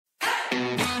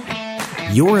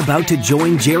You're about to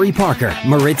join Jerry Parker,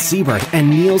 Moritz Seibert, and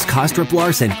Niels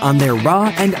Larsen on their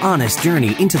raw and honest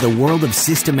journey into the world of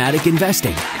systematic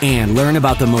investing and learn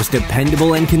about the most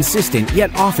dependable and consistent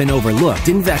yet often overlooked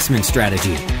investment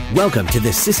strategy. Welcome to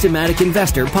the Systematic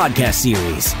Investor podcast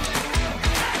series.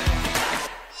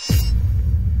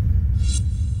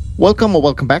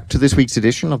 Welcome back to this week's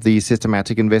edition of the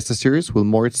Systematic Investor Series with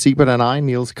Moritz Seibert and I,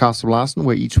 Niels Larsen,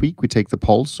 where each week we take the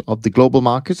pulse of the global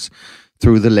markets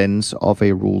through the lens of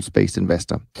a rules-based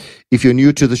investor. If you're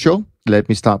new to the show, let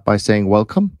me start by saying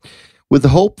welcome, with the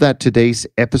hope that today's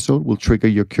episode will trigger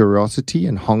your curiosity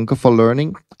and hunger for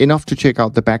learning enough to check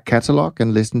out the back catalog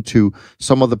and listen to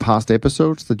some of the past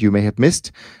episodes that you may have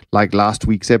missed, like last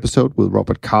week's episode with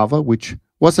Robert Carver, which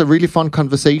was a really fun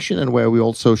conversation and where we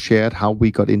also shared how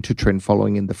we got into trend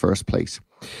following in the first place.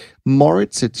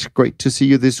 Moritz, it's great to see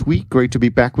you this week. Great to be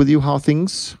back with you. How are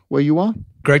things where you are?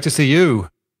 Great to see you.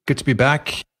 Good to be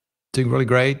back. Doing really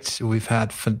great. We've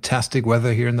had fantastic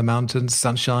weather here in the mountains,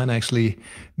 sunshine. I actually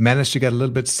managed to get a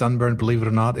little bit sunburned, believe it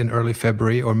or not, in early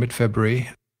February or mid-February.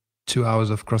 2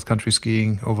 hours of cross-country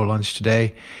skiing over lunch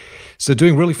today. So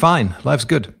doing really fine. Life's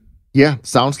good. Yeah,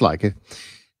 sounds like it.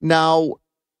 Now,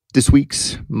 this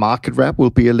week's market wrap will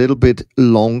be a little bit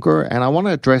longer, and I want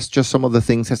to address just some of the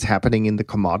things that's happening in the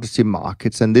commodity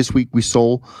markets. And this week we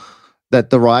saw that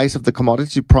the rise of the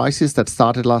commodity prices that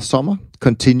started last summer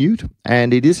continued,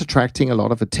 and it is attracting a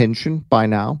lot of attention by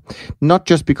now, not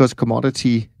just because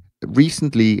commodity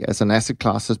recently as an asset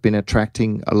class has been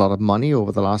attracting a lot of money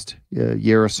over the last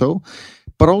year or so,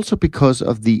 but also because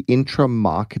of the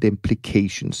intra-market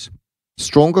implications.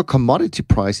 Stronger commodity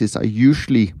prices are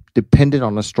usually dependent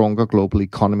on a stronger global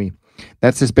economy.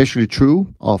 That's especially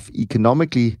true of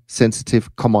economically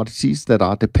sensitive commodities that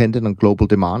are dependent on global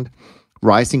demand.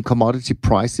 Rising commodity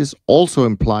prices also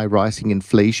imply rising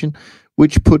inflation,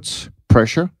 which puts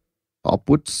pressure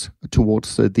upwards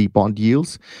towards the bond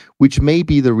yields, which may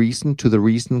be the reason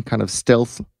kind of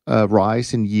stealth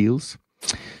rise in yields.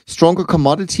 Stronger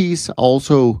commodities are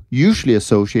also usually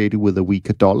associated with a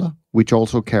weaker dollar, which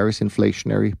also carries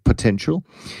inflationary potential.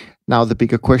 Now, the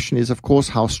bigger question is, of course,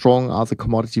 how strong are the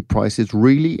commodity prices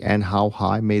really and how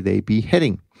high may they be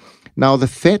heading? Now, the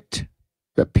Fed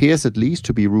appears at least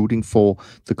to be rooting for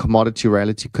the commodity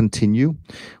rally to continue.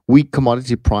 Weak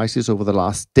commodity prices over the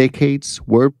last decades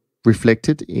were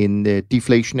reflected in the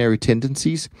deflationary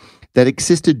tendencies that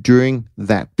existed during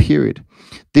that period.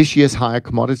 This year's higher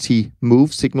commodity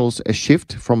move signals a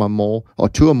shift from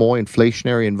to a more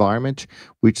inflationary environment,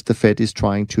 which the Fed is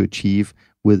trying to achieve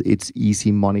with its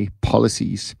easy money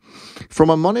policies. From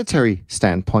a monetary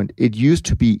standpoint, it used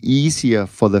to be easier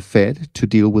for the Fed to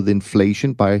deal with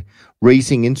inflation by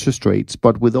raising interest rates,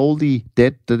 but with all the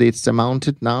debt that it's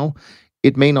amounted now,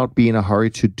 it may not be in a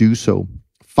hurry to do so.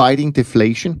 Fighting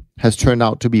deflation has turned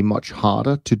out to be much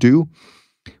harder to do,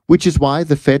 which is why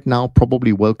the Fed now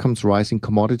probably welcomes rising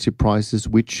commodity prices,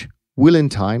 which will in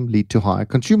time lead to higher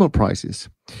consumer prices.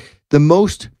 The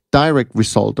most direct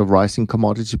result of rising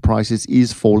commodity prices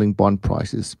is falling bond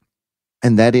prices.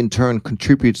 And that in turn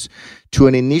contributes to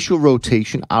an initial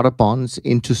rotation out of bonds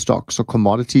into stocks or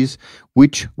commodities,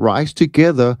 which rise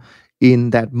together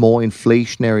in that more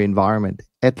inflationary environment,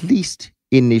 at least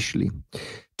initially.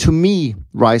 To me,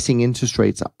 rising interest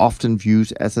rates are often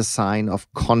viewed as a sign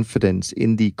of confidence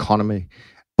in the economy.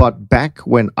 But back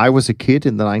when I was a kid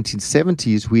in the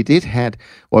 1970s, we did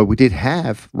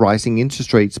have rising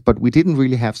interest rates, but we didn't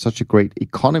really have such a great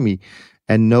economy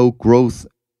and no growth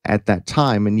at that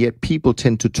time. And yet people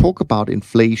tend to talk about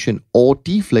inflation or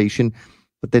deflation,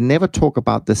 but they never talk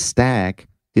about the stag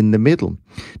in the middle.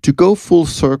 To go full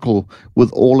circle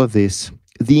with all of this,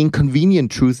 the inconvenient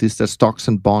truth is that stocks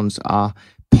and bonds are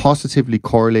positively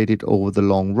correlated over the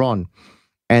long run.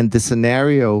 And the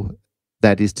scenario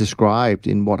that is described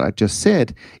in what I just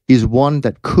said is one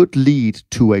that could lead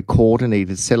to a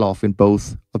coordinated sell-off in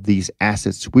both of these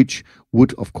assets, which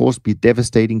would, of course, be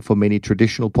devastating for many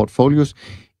traditional portfolios,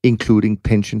 including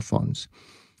pension funds.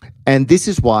 And this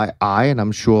is why and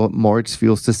I'm sure Moritz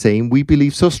feels the same, we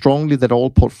believe so strongly that all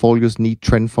portfolios need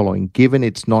trend following, given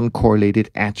its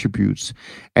non-correlated attributes.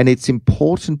 And it's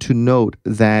important to note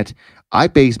that I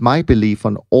base my belief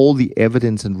on all the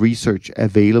evidence and research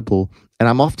available. And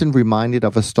I'm often reminded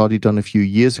of a study done a few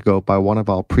years ago by one of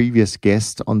our previous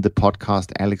guests on the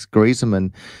podcast, Alex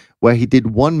Graserman, where he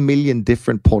did 1 million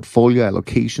different portfolio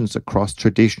allocations across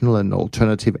traditional and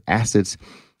alternative assets,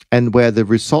 and where the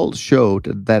results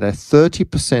showed that a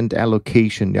 30%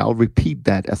 allocation, I'll repeat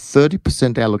that, a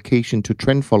 30% allocation to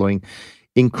trend following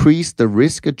increased the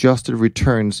risk-adjusted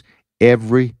returns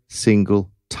every single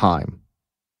time.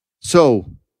 So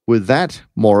with that,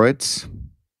 Moritz,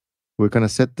 we're going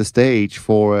to set the stage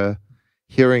for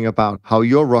hearing about how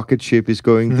your rocket ship is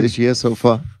going this year so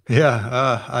far.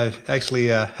 Yeah, I actually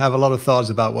have a lot of thoughts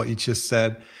about what you just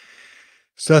said.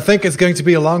 So I think it's going to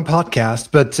be a long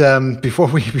podcast, but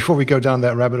before we go down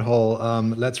that rabbit hole,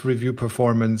 let's review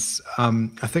performance.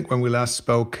 I think when we last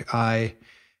spoke, I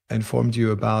informed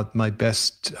you about my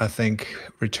best, I think,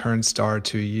 return start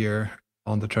to a year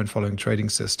on the trend following trading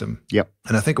system. Yep.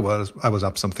 And I think I was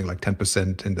up something like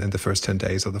 10% in the first 10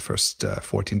 days or the first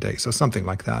 14 days or something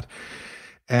like that.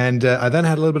 And I then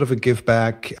had a little bit of a give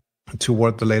back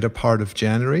toward the later part of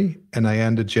January, and I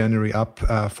ended January up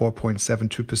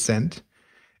 4.72%.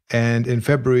 And in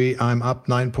February, I'm up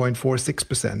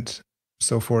 9.46%.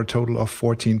 So for a total of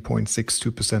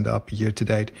 14.62% up year to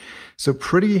date. So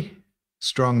pretty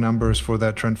strong numbers for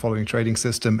that trend following trading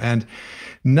system. And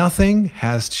nothing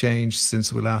has changed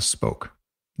since we last spoke.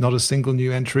 Not a single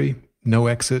new entry, no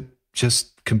exit,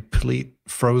 just complete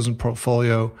frozen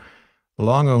portfolio,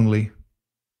 long only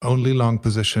long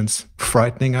positions.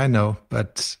 Frightening, I know,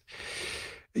 but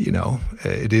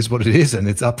it is what it is, and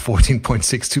it's up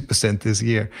 14.62% this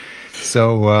year.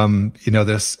 So,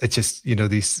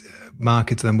 these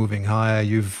markets are moving higher.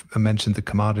 You've mentioned the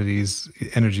commodities,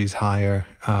 energy is higher.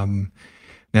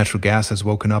 Natural gas has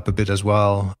woken up a bit as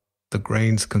well. The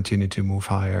grains continue to move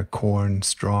higher. Corn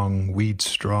strong, wheat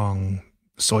strong,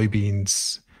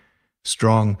 soybeans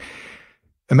strong.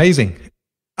 Amazing.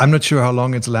 I'm not sure how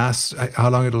long it'll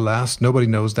last. Nobody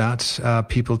knows that.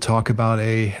 People talk about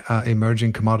a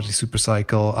emerging commodity super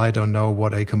cycle. I don't know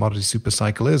what a commodity super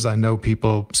cycle is. I know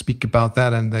people speak about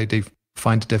that and they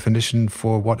find a definition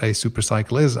for what a super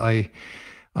cycle is. I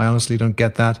honestly don't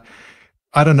get that.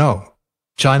 I don't know.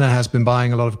 China has been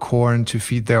buying a lot of corn to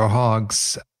feed their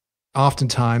hogs.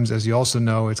 Oftentimes, as you also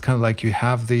know, it's kind of like you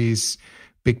have these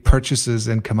big purchases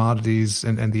in commodities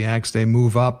and the ags, they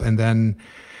move up, and then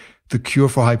the cure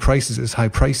for high prices is high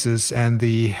prices, and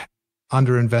the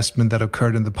underinvestment that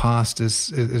occurred in the past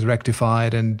is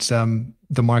rectified, and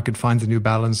the market finds a new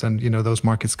balance, and those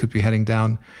markets could be heading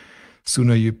down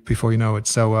sooner before you know it.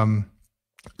 So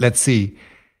let's see.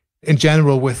 In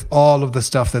general, with all of the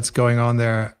stuff that's going on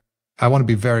there, I want to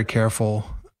be very careful.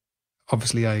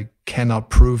 Obviously, I cannot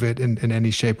prove it in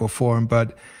any shape or form,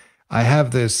 but I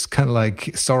have this kind of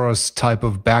like Soros type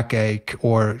of backache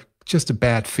or just a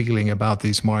bad feeling about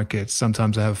these markets.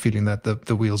 Sometimes I have a feeling that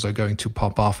the wheels are going to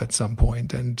pop off at some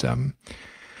point, and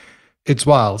it's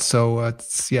wild. So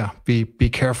be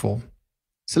careful.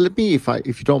 So let me,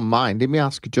 if you don't mind, let me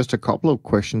ask you just a couple of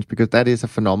questions, because that is a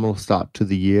phenomenal start to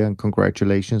the year, and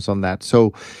congratulations on that.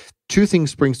 So two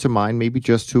things springs to mind, maybe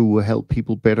just to help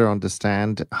people better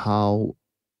understand how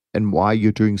and why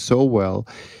you're doing so well.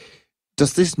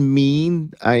 Does this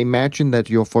mean, I imagine that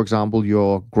for example,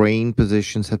 your grain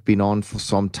positions have been on for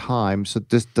some time. So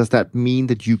does that mean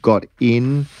that you got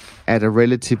in at a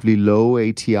relatively low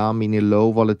ATR, meaning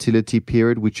low volatility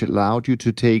period, which allowed you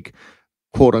to take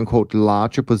quote unquote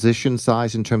larger position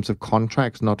size in terms of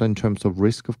contracts, not in terms of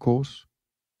risk, of course?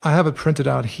 I have it printed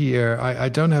out here. I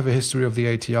don't have a history of the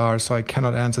ATR, so I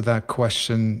cannot answer that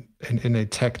question in a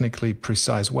technically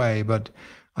precise way, but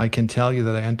I can tell you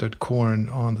that I entered corn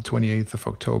on the 28th of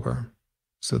October.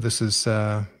 So this is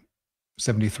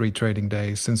 73 trading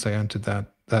days since I entered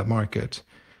that market.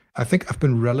 I think I've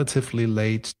been relatively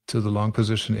late to the long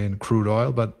position in crude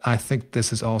oil, but I think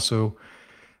this is also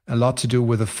a lot to do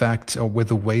with the fact or with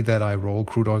the way that I roll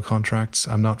crude oil contracts.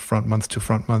 I'm not front month to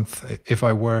front month. If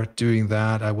I were doing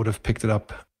that, I would have picked it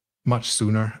up much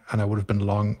sooner and I would have been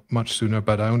long much sooner,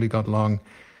 but I only got long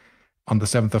on the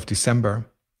 7th of December.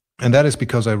 And that is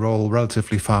because I roll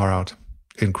relatively far out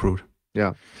in crude.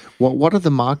 Yeah. Well, what are the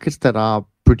markets that are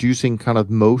producing kind of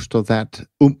most of that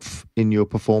oomph in your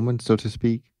performance, so to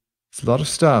speak? It's a lot of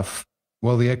stuff.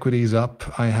 Well, the equity is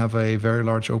up. I have a very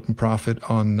large open profit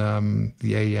on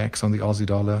the AEX, on the Aussie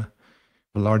dollar,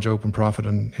 a large open profit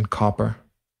in copper.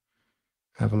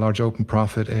 I have a large open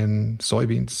profit in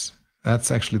soybeans.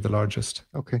 That's actually the largest.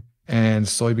 Okay. And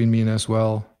soybean meal as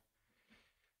well.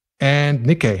 And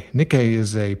Nikkei. Nikkei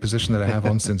is a position that I have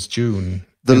on since June.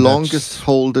 The longest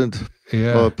holded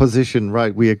position,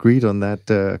 right? We agreed on that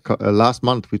last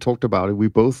month. We talked about it. We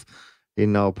both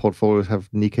in our portfolios have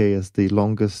Nikkei as the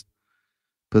longest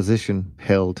position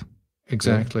held.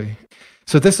 Exactly. Yeah.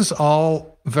 So this is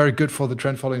all very good for the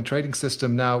trend following trading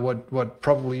system. Now, what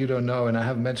probably you don't know, and I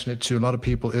haven't mentioned it to a lot of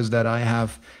people, is that I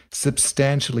have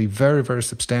substantially, very, very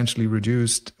substantially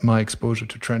reduced my exposure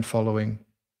to trend following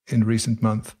in recent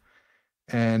months.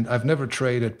 And I've never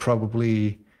traded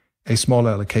probably a small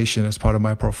allocation as part of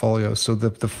my portfolio. So the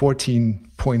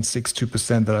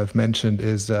 14.62% that I've mentioned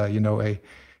is a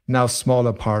now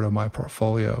smaller part of my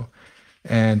portfolio.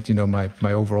 And,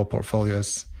 my overall portfolio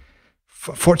is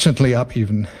fortunately up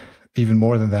even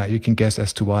more than that. You can guess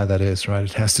as to why that is, right?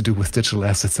 It has to do with digital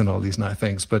assets and all these nice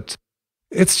things. But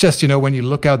it's just, when you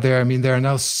look out there, there are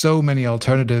now so many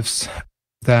alternatives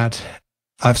that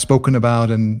I've spoken about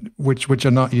and which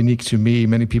are not unique to me.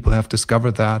 Many people have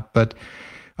discovered that, but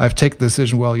I've taken the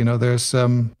decision, there's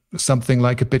something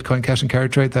like a Bitcoin cash and carry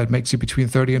trade that makes you between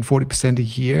 30 and 40% a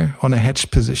year on a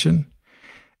hedged position.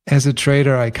 As a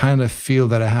trader, I kind of feel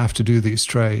that I have to do these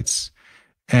trades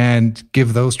and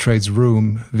give those trades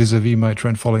room vis-a-vis my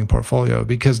trend following portfolio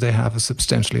because they have a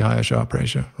substantially higher Sharpe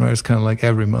ratio, right? It's kind of like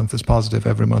every month is positive,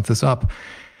 every month is up.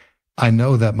 I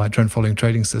know that my trend following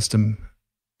trading system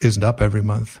isn't up every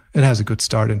month. It has a good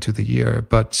start into the year,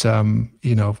 but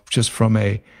just from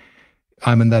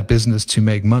I'm in that business to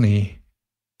make money.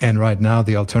 And right now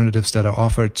the alternatives that are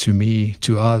offered to me,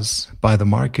 to us by the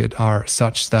market are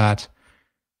such that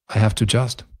I have to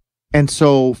adjust. And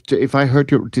so if I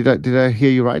heard you, did I hear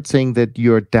you right saying that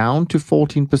you're down to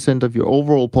 14% of your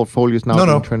overall portfolio is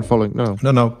now trend following?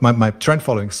 No. My trend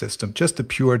following system, just the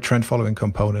pure trend following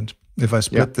component. If I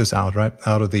split this out, right,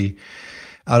 out of the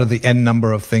n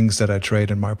number of things that I trade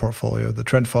in my portfolio, the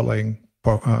trend following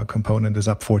component is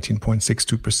up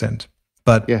 14.62%.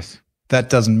 But that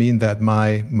doesn't mean that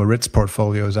my Moritz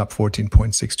portfolio is up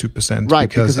 14.62%. Right,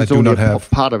 because I do not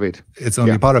have part of it. It's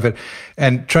only part of it.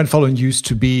 And trend following used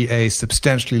to be a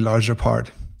substantially larger part.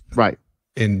 Right.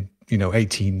 In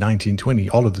 18, 19, 20,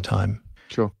 all of the time.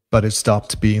 Sure. But it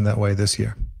stopped being that way this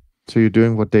year. So you're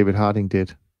doing what David Harding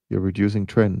did. You're reducing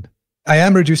trend. I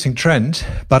am reducing trend,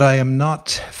 but I am not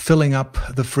filling up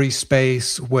the free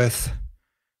space with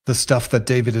the stuff that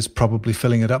David is probably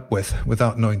filling it up with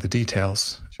without knowing the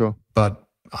details. Sure. But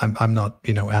I'm not,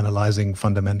 analyzing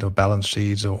fundamental balance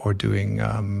sheets or doing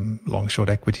long short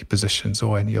equity positions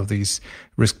or any of these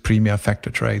risk premium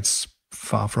factor trades.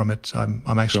 Far from it. I'm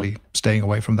actually staying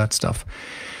away from that stuff.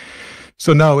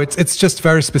 So no, it's just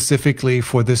very specifically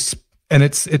for this, and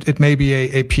it may be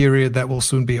a period that will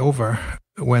soon be over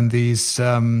when these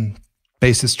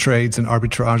basis trades and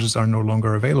arbitrages are no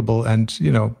longer available. And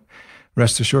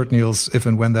rest assured, Niels, if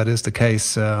and when that is the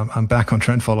case, I'm back on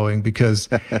trend following because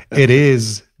it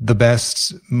is the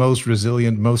best, most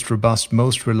resilient, most robust,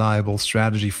 most reliable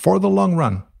strategy for the long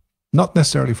run. Not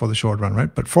necessarily for the short run,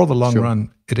 right? But for the long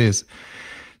run, it is.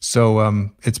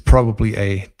 So it's probably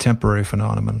a temporary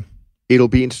phenomenon. It'll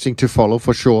be interesting to follow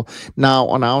for sure. Now,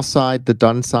 on our side, the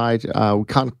Dun side, we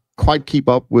can't quite keep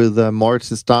up with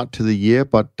Moritz's start to the year,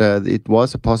 but it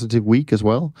was a positive week as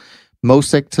well. Most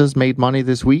sectors made money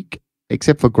this week,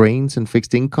 except for grains and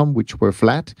fixed income, which were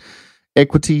flat.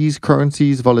 Equities,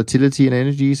 currencies, volatility, and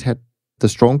energies had the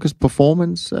strongest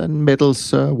performance, and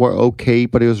metals were okay,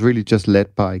 but it was really just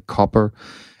led by copper.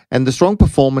 And the strong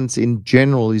performance in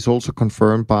general is also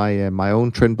confirmed by my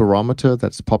own trend barometer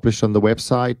that's published on the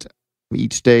website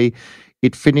each day.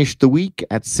 It finished the week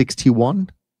at 61,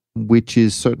 which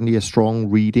is certainly a strong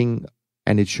reading,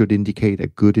 and it should indicate a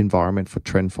good environment for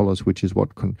trend followers, which is what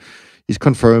is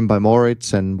confirmed by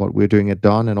Moritz and what we're doing at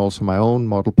Dunn and also my own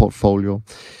model portfolio.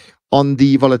 On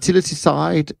the volatility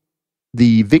side,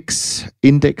 the VIX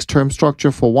index term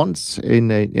structure for once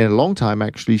in a long time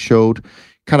actually showed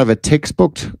kind of a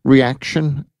textbook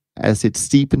reaction as it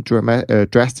steepened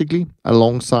drastically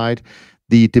alongside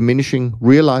the diminishing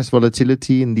realized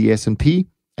volatility in the S&P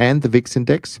and the VIX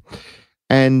index.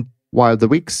 And while the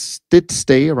VIX did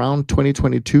stay around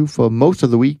 2022 for most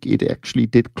of the week, it actually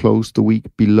did close the week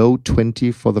below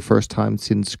 20 for the first time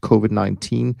since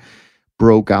COVID-19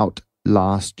 broke out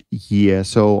last year.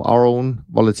 So our own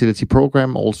volatility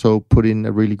program also put in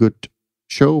a really good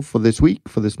show for this week,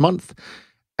 for this month,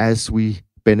 as we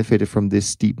benefited from this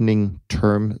steepening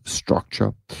term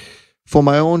structure. For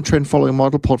my own trend following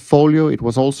model portfolio, it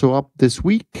was also up this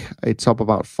week. It's up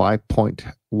about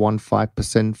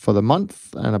 5.15% for the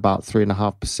month and about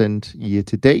 3.5% year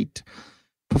to date.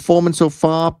 Performance so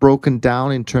far broken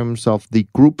down in terms of the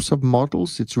groups of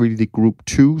models. It's really the group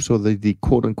 2, so the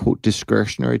quote-unquote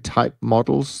discretionary type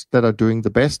models that are doing the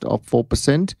best, up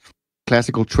 4%.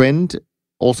 Classical trend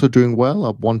also doing well,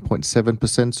 up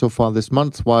 1.7% so far this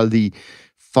month, while the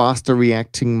faster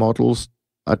reacting models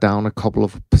are down a couple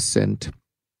of percent.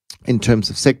 In terms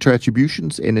of sector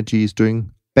attributions, energy is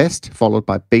doing best, followed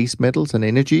by base metals and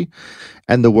energy.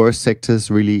 And the worst sectors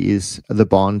really is the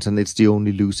bonds, and it's the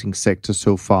only losing sector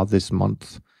so far this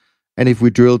month. And if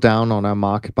we drill down on our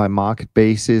market by market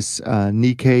basis,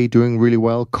 Nikkei doing really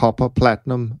well, copper,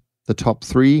 platinum, the top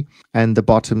 3, and the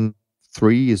bottom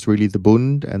 3 is really the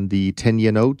Bund and the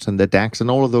 10-year notes, and the DAX, and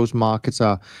all of those markets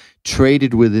are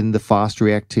traded within the fast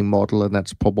reacting model, and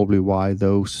that's probably why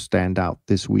those stand out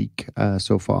this week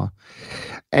so far.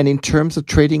 And in terms of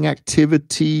trading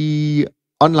activity,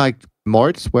 unlike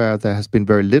Moritz, where there has been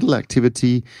very little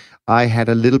activity, I had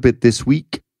a little bit this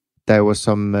week. There was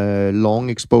some long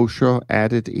exposure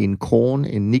added in corn,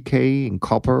 in Nikkei, in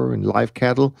copper, in live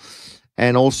cattle,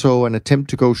 and also an attempt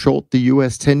to go short the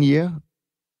US 10-year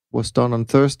was done on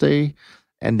Thursday.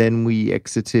 And then we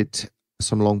exited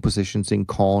some long positions in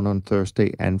corn on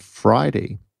Thursday and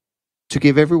Friday. To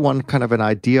give everyone kind of an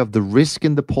idea of the risk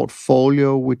in the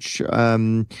portfolio, which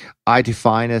I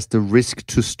define as the risk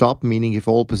to stop, meaning if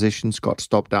all positions got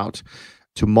stopped out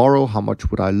tomorrow, how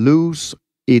much would I lose?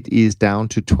 It is down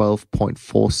to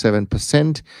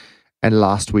 12.47%. And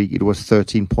last week it was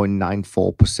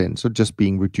 13.94%. So just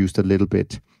being reduced a little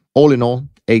bit. All in all,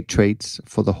 8 trades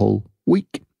for the whole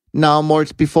week. Now,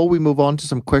 Moritz, before we move on to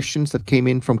some questions that came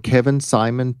in from Kevin,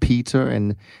 Simon, Peter,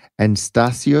 and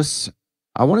Stasios,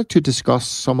 I wanted to discuss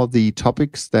some of the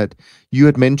topics that you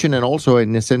had mentioned, and also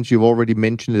in a sense you've already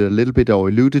mentioned it a little bit or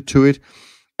alluded to it,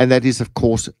 and that is, of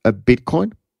course, a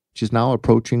Bitcoin, which is now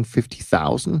approaching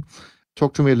 50,000.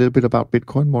 Talk to me a little bit about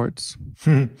Bitcoin, Moritz.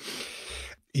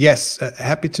 Yes,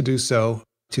 happy to do so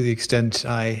to the extent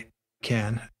I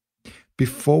can.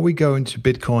 Before we go into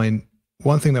Bitcoin,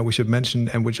 one thing that we should mention,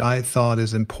 and which I thought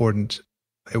is important,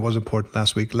 it was important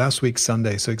last week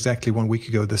Sunday, so exactly 1 week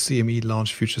ago, the CME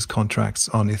launched futures contracts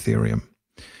on Ethereum.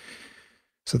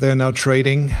 So they're now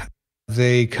trading.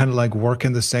 They kind of like work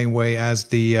in the same way as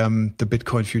the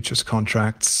Bitcoin futures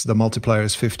contracts. The multiplier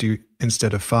is 50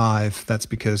 instead of 5. That's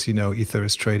because, Ether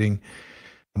is trading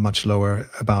much lower,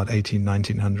 about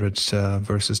 1900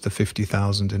 versus the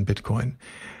 50,000 in Bitcoin.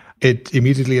 It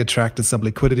immediately attracted some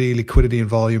liquidity. Liquidity and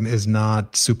volume is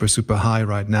not super, super high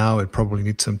right now. It probably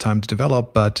needs some time to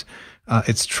develop, but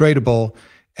it's tradable.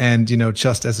 And,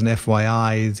 just as an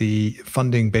FYI, the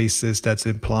funding basis that's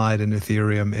implied in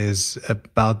Ethereum is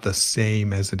about the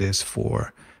same as it is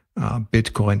for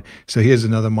Bitcoin. So here's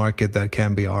another market that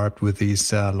can be arbed with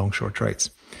these long-short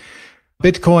trades.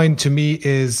 Bitcoin, to me,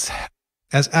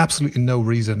 has absolutely no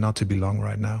reason not to be long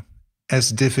right now,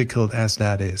 as difficult as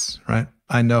that is, right?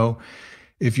 I know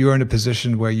if you're in a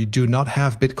position where you do not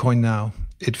have Bitcoin now,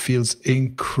 it feels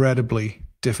incredibly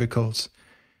difficult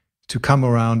to come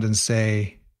around and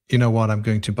say, you know what, I'm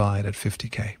going to buy it at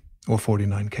 50K or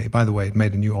 49K. By the way, it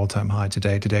made a new all-time high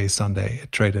today. Today is Sunday.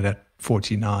 It traded at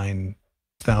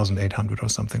 49,800 or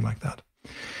something like that.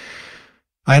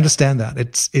 I understand that.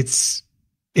 It's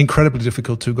incredibly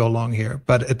difficult to go long here.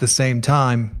 But at the same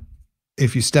time,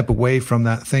 if you step away from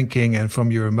that thinking and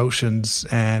from your emotions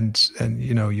and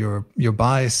your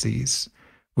biases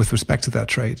with respect to that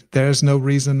trade, there's no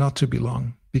reason not to be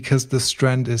long, because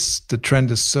the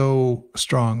trend is so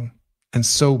strong and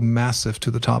so massive to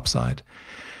the top side.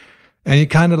 And you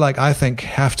kind of I think,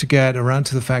 have to get around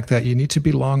to the fact that you need to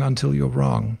be long until you're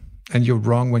wrong. And you're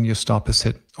wrong when your stop is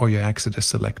hit or your exit is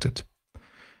selected.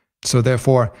 So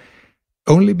therefore,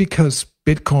 only because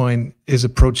Bitcoin is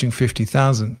approaching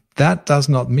 50,000, that does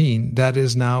not mean that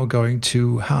is now going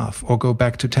to halve or go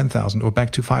back to 10,000 or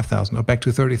back to 5,000 or back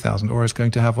to 30,000 or is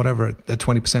going to have whatever, a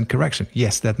 20% correction.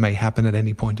 Yes, that may happen at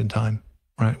any point in time,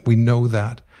 right? We know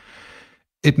that.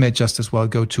 It may just as well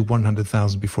go to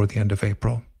 100,000 before the end of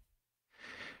April.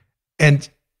 And,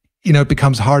 it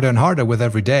becomes harder and harder with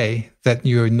every day that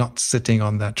you're not sitting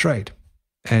on that trade.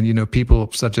 And,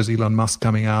 people such as Elon Musk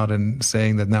coming out and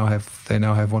saying that they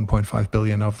now have 1.5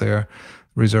 billion of their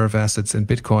reserve assets in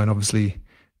Bitcoin obviously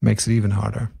makes it even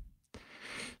harder.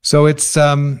 So it's,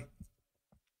 to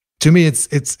me,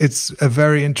 it's a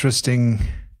very interesting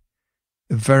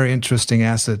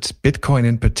asset. Bitcoin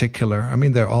in particular. I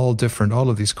mean, they're all different. All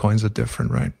of these coins are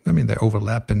different, right? I mean, they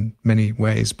overlap in many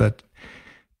ways, but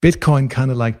Bitcoin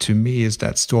kind of to me is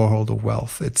that storehold of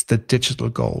wealth. It's the digital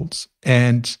golds.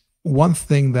 And one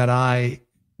thing that I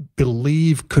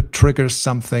believe could trigger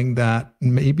something that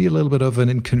may be a little bit of an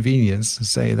inconvenience, to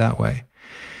say it that way,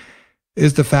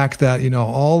 is the fact that,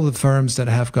 all the firms that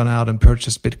have gone out and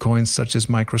purchased Bitcoins, such as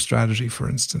MicroStrategy, for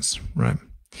instance, right?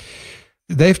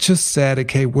 They've just said,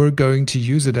 okay, we're going to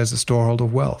use it as a storehold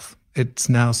of wealth. It's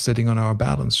now sitting on our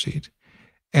balance sheet.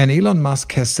 And Elon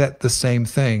Musk has said the same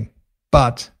thing,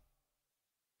 but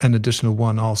an additional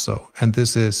one also. And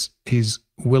this is, he's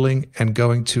willing and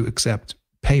going to accept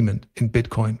payment in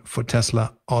Bitcoin for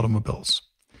Tesla automobiles.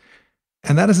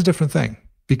 And that is a different thing,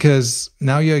 because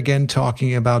now you're again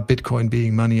talking about Bitcoin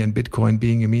being money and Bitcoin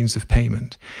being a means of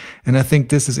payment. And I think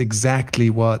this is exactly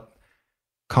what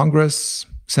Congress,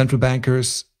 central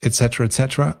bankers, et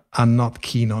cetera, are not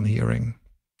keen on hearing.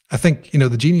 I think,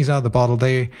 the genie's out of the bottle.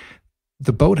 The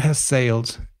boat has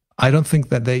sailed. I don't think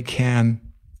that they can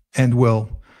and will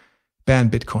ban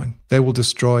Bitcoin. They will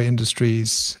destroy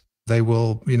industries. They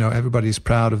will, everybody's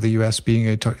proud of the US being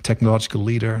a technological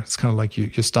leader. It's kind of like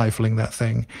you're stifling that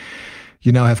thing.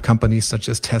 You now have companies such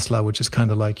as Tesla, which is kind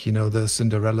of like, the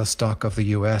Cinderella stock of the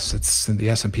US. It's in the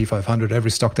S&P 500. Every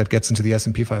stock that gets into the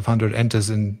S&P 500 enters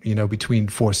in, between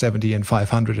 470 and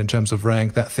 500 in terms of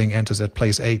rank. That thing enters at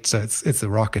place 8. So it's a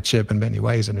rocket ship in many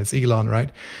ways, and it's Elon,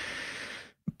 right?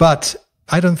 But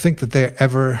I don't think that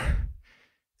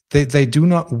they do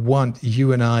not want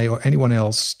you and I or anyone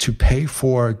else to pay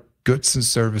for goods and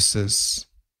services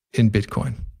in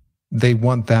Bitcoin. They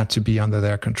want that to be under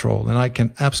their control. And I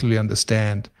can absolutely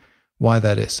understand why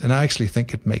that is. And I actually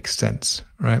think it makes sense,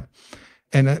 right?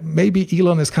 And maybe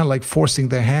Elon is kind of like forcing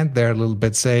their hand there a little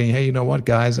bit, saying, hey, you know what,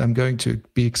 guys, I'm going to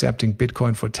be accepting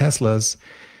Bitcoin for Teslas.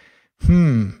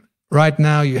 Right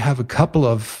now you have a couple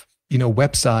of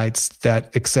websites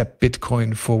that accept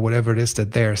Bitcoin for whatever it is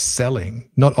that they're selling.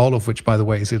 Not all of which, by the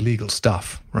way, is illegal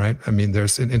stuff, right? I mean,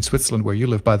 there's in Switzerland where you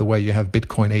live, by the way, you have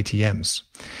Bitcoin ATMs.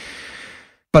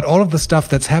 But all of the stuff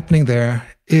that's happening there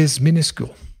is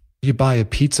minuscule. You buy a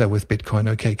pizza with Bitcoin,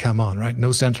 okay, come on, right?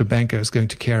 No central banker is going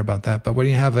to care about that. But when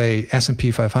you have a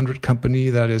S&P 500 company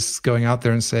that is going out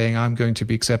there and saying, I'm going to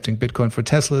be accepting Bitcoin for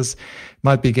Teslas,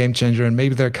 might be a game changer. And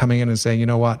maybe they're coming in and saying, you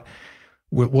know what?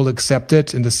 We'll accept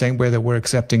it in the same way that we're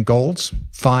accepting golds.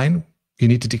 Fine. You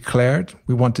need to declare it.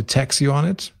 We want to tax you on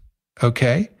it.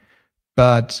 Okay.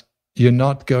 But you're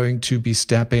not going to be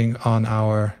stepping on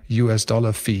our US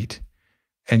dollar feet,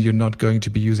 and you're not going to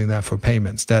be using that for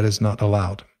payments. That is not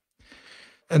allowed.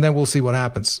 And then we'll see what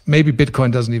happens. Maybe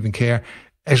Bitcoin doesn't even care.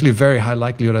 Actually, very high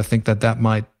likelihood, I think that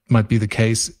might be the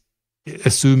case,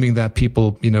 assuming that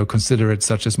people, consider it,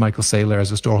 such as Michael Saylor,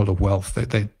 as a storeholder of wealth.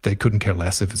 They couldn't care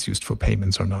less if it's used for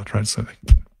payments or not, right? So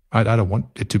I don't want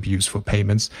it to be used for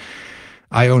payments.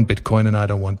 I own Bitcoin, and I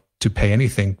don't want to pay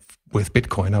anything with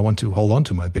Bitcoin. I want to hold on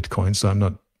to my Bitcoin, so I'm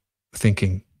not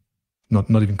thinking, not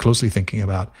even closely thinking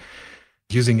about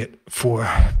using it for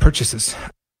purchases.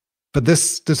 But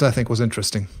this I think was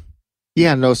interesting.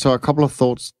 Yeah, no, so a couple of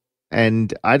thoughts,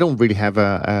 and I don't really have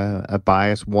a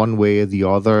bias one way or the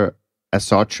other as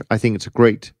such. I think it's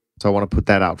great. So I want to put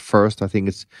that out first. I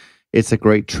think it's a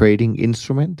great trading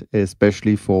instrument,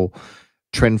 especially for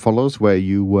trend followers where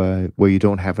you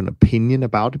don't have an opinion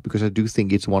about it, because I do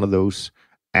think it's one of those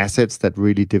assets that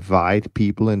really divide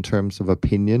people in terms of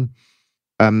opinion.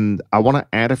 I want to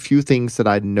add a few things that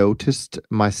I noticed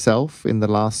myself in the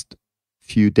last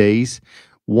few days.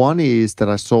 One is that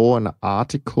I saw an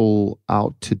article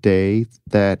out today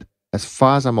that, as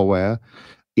far as I'm aware,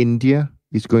 India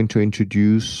is going to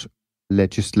introduce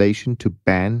legislation to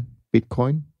ban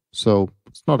Bitcoin. So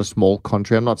it's not a small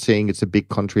country. I'm not saying it's a big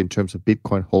country in terms of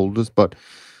Bitcoin holders, but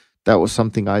that was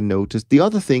something I noticed. The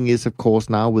other thing is, of course,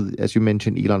 now with, as you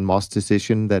mentioned, Elon Musk's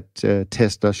decision that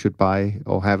Tesla should buy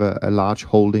or have a large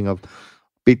holding of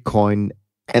Bitcoin.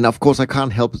 And of course, I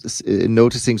can't help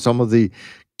noticing some of the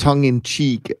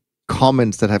tongue-in-cheek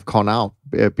comments that have gone out,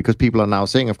 because people are now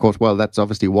saying, of course, well, that's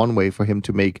obviously one way for him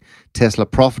to make Tesla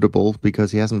profitable,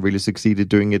 because he hasn't really succeeded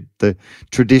doing it the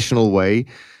traditional way.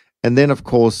 And then, of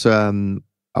course,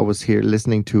 I was here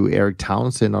listening to Eric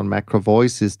Townsend on Macro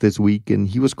Voices this week, and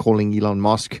he was calling Elon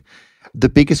Musk the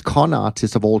biggest con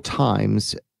artist of all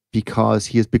times, because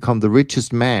he has become the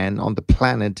richest man on the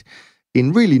planet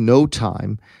in really no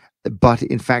time. But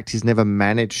in fact, he's never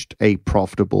managed a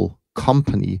profitable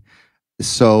company.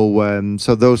 So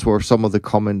those were some of the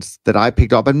comments that I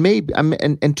picked up, and maybe,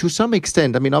 and to some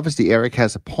extent, I mean, obviously Eric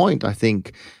has a point, I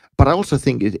think, but I also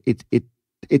think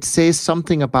it says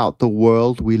something about the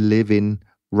world we live in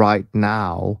right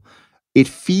now. It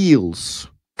feels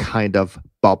kind of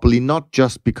bubbly, not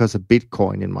just because of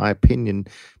Bitcoin, in my opinion,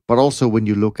 but also when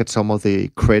you look at some of the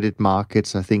credit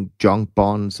markets. I think junk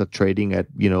bonds are trading at,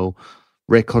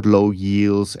 record low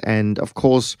yields. And of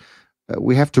course,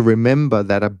 we have to remember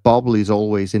that a bubble is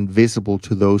always invisible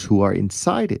to those who are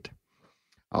inside it.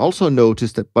 I also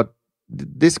noticed that, but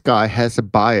this guy has a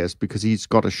bias because he's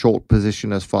got a short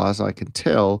position as far as I can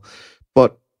tell,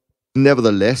 but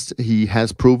nevertheless, he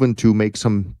has proven to make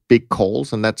some big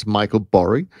calls, and that's Michael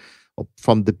Burry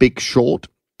from the Big Short.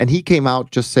 And he came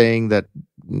out just saying that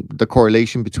the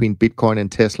correlation between Bitcoin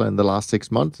and Tesla in the last 6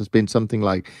 months has been something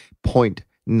like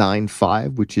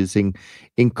 0.95, which is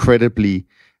incredibly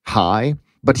high.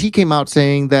 But he came out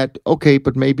saying that, okay,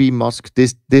 but maybe Musk,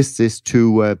 this is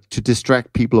to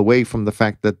distract people away from the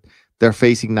fact that they're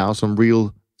facing now some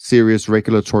real serious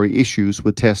regulatory issues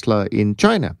with Tesla in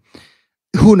China.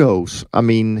 Who knows? I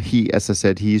mean, as I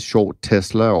said, he's short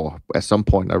Tesla, or at some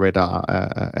point I read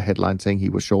a headline saying he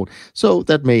was short. So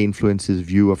that may influence his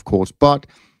view, of course. But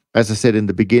as I said in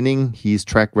the beginning, his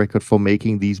track record for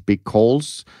making these big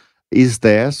calls is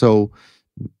there. So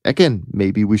again,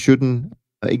 maybe we shouldn't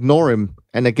ignore him.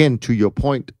 And again, to your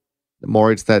point,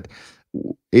 Moritz, that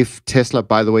if Tesla,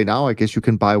 by the way, now I guess you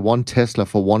can buy one Tesla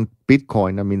for one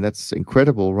Bitcoin. I mean, that's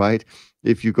incredible, right?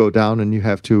 If you go down and you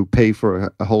have to pay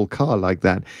for a whole car like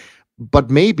that. But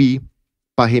maybe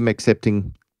by him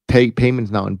accepting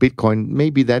payments now in Bitcoin,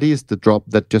 maybe that is the drop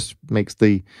that just makes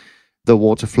the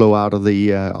water flow out of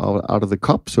the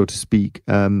cup, so to speak.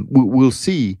 We'll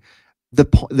see.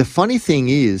 The funny thing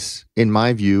is, in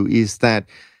my view, is that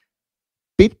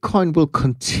Bitcoin will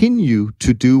continue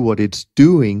to do what it's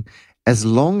doing as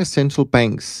long as central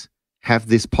banks have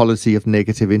this policy of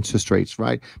negative interest rates,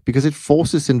 right? Because it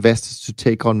forces investors to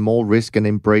take on more risk and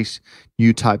embrace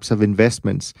new types of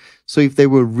investments. So if they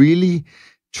were really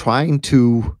trying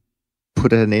to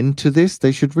put an end to this,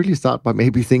 they should really start by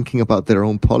maybe thinking about their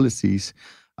own policies,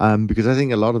 because I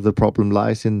think a lot of the problem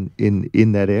lies in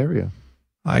that area.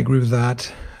 I agree with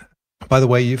that. By the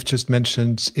way, you've just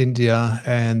mentioned India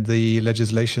and the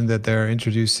legislation that they're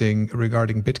introducing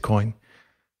regarding Bitcoin.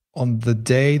 On the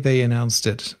day they announced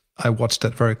it, I watched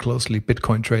that very closely.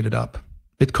 Bitcoin traded up.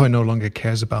 Bitcoin no longer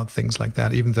cares about things like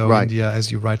that, even though India,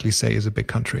 as you rightly say, is a big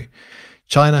country.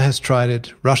 China has tried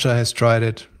it. Russia has tried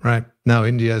it, right? Now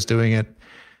India is doing it.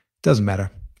 Doesn't matter.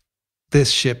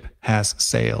 This ship has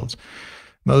sailed.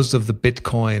 Most of the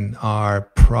Bitcoin are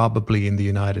probably in the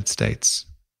United States,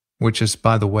 which is,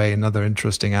 by the way, another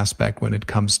interesting aspect when it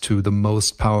comes to the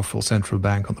most powerful central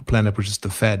bank on the planet, which is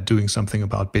the Fed, doing something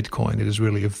about Bitcoin. It is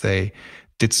really, if they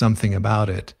did something about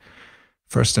it,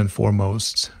 first and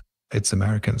foremost, it's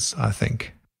Americans, I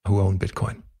think, who own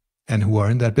Bitcoin and who are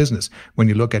in that business. When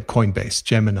you look at Coinbase,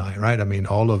 Gemini, right? I mean,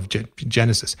 all of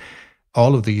Genesis,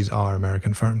 all of these are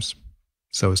American firms.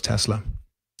 So is Tesla.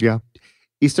 Yeah.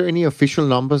 Is there any official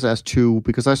numbers as to,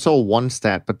 because I saw one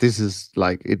stat, but this is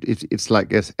like, it's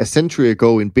like a century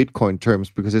ago in Bitcoin terms,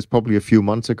 because it's probably a few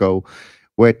months ago,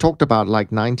 where it talked about like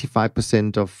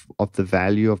 95% of the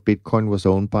value of Bitcoin was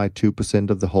owned by 2%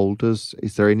 of the holders.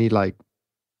 Is there any like,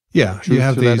 you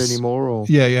have these anymore? Or?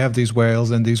 Yeah, you have these whales,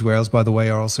 and these whales, by the way,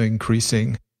 are also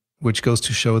increasing, which goes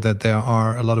to show that there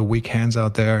are a lot of weak hands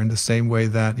out there, in the same way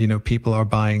that, people are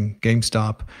buying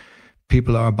GameStop,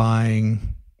 people are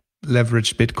buying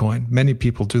leveraged Bitcoin. Many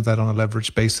people do that on a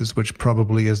leveraged basis, which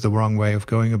probably is the wrong way of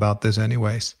going about this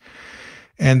anyways.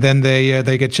 And then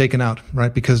they get shaken out,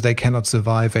 right? Because they cannot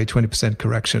survive a 20%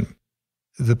 correction.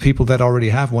 The people that already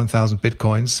have 1,000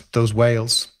 Bitcoins, those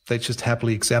whales, they just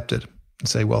happily accept it and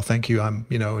say, well, thank you.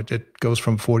 It goes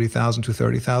from 40,000 to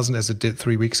 30,000 as it did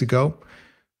 3 weeks ago.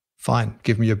 Fine,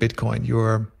 give me your Bitcoin.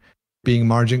 You're being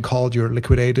margin called. You're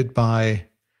liquidated by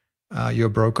your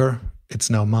broker. It's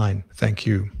now mine. Thank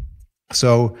you.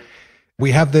 So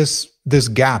we have this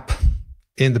gap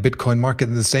in the Bitcoin market,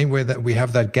 in the same way that we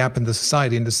have that gap in the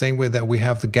society, in the same way that we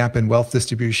have the gap in wealth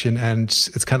distribution. And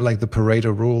it's kind of like the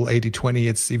Pareto rule, 80-20.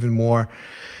 It's even more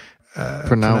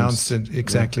pronounced in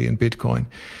Bitcoin.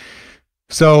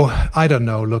 So I don't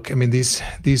know. Look, I mean, these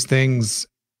things,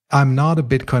 I'm not a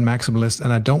Bitcoin maximalist,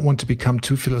 and I don't want to become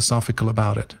too philosophical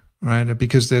about it, right?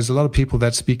 Because there's a lot of people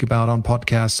that speak about on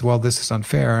podcasts, well, this is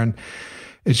unfair, and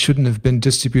it shouldn't have been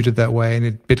distributed that way,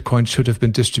 and Bitcoin should have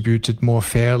been distributed more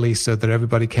fairly so that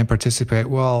everybody can participate.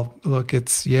 Well, look,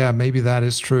 maybe that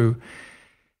is true.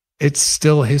 It's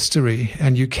still history,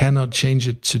 and you cannot change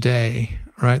it today,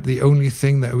 right? The only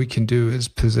thing that we can do is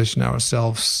position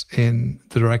ourselves in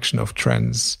the direction of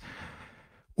trends,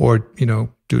 or,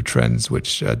 do trades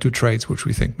which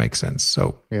we think make sense.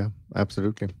 So yeah,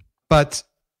 absolutely. But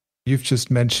you've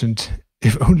just mentioned,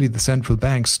 if only the central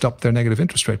banks stopped their negative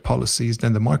interest rate policies,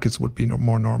 then the markets would be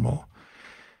more normal.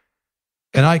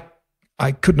 And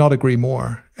I could not agree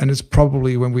more. And it's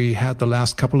probably, when we had the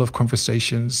last couple of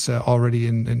conversations already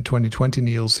in 2020,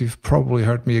 Niels, you've probably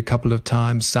heard me a couple of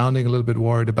times sounding a little bit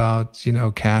worried about,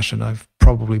 cash. And I've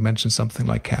probably mentioned something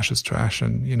like cash is trash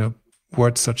and,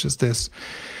 words such as this,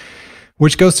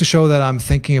 which goes to show that I'm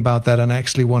thinking about that, and I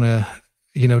actually want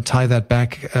to tie that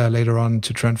back later on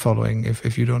to trend following,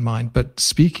 if you don't mind. But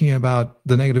speaking about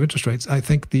the negative interest rates, I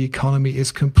think the economy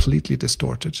is completely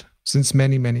distorted since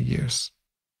many, many years,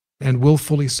 and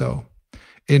willfully so,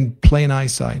 in plain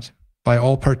eyesight by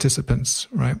all participants,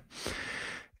 right?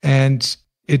 And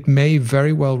it may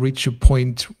very well reach a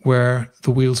point where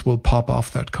the wheels will pop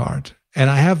off that cart. And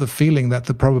I have the feeling that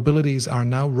the probabilities are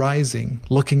now rising,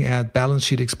 looking at balance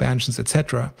sheet expansions,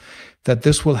 etc., that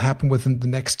this will happen within the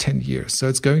next 10 years. So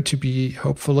it's going to be,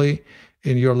 hopefully,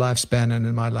 in your lifespan and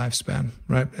in my lifespan,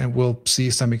 right? And we'll see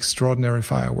some extraordinary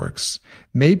fireworks.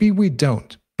 Maybe we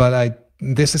don't, but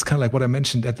this is kind of like what I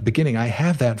mentioned at the beginning. I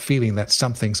have that feeling that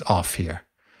something's off here.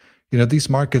 These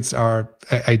markets are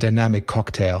a dynamic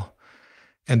cocktail,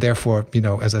 and therefore,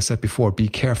 as I said before, be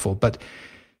careful. But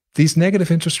these negative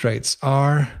interest rates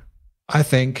are, I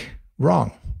think,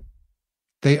 wrong.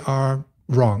 They are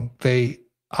wrong. They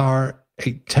are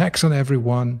a tax on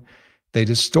everyone. They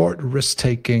distort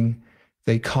risk-taking.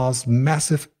 They cause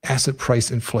massive asset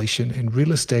price inflation in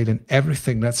real estate and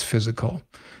everything that's physical,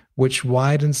 which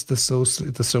widens the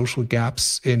social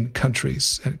gaps in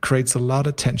countries and creates a lot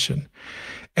of tension.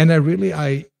 And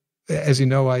as you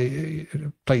know, I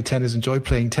play tennis, enjoy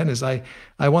playing tennis. I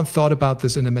once thought about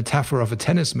this in a metaphor of a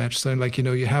tennis match. So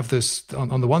you have this,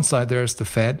 on the one side, there's the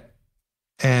Fed,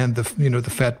 and the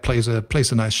Fed plays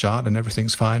a nice shot and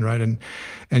everything's fine, right? And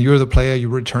you're the player, you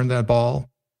return that ball.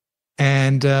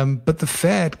 And but the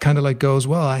Fed kind of goes,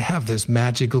 well, I have this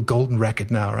magical golden racket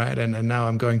now, right? And now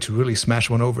I'm going to really smash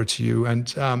one over to you.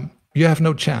 And you have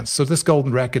no chance. So this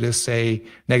golden racket is, say,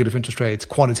 negative interest rates,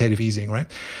 quantitative easing, right?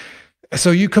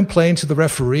 So you complain to the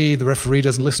referee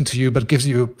doesn't listen to you, but gives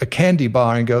you a candy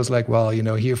bar and goes well,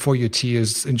 here for your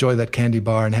tears, enjoy that candy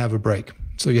bar and have a break.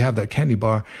 So you have that candy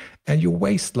bar and your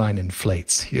waistline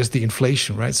inflates. Here's the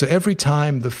inflation, right? So every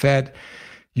time the Fed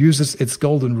uses its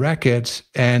golden racket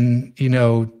and,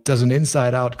 does an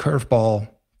inside-out curveball,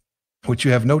 which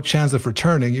you have no chance of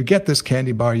returning, you get this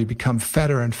candy bar, you become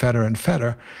fatter and fatter and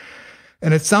fatter.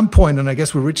 And at some point, and I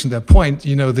guess we're reaching that point,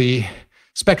 the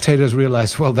spectators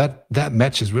realize, well, that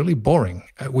match is really boring.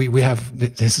 We have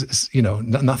this is,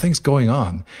 nothing's going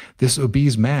on. This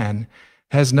obese man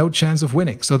has no chance of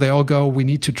winning. So they all go, we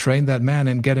need to train that man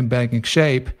and get him back in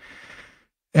shape.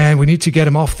 And we need to get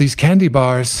him off these candy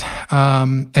bars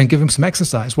and give him some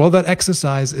exercise. Well, that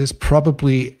exercise is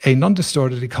probably a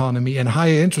non-distorted economy and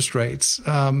higher interest rates,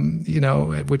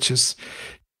 which is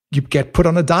you get put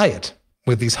on a diet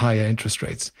with these higher interest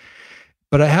rates.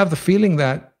 But I have the feeling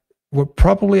that we're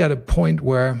probably at a point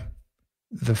where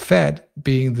the Fed,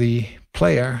 being the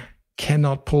player,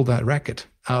 cannot pull that racket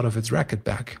out of its racket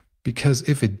bag. Because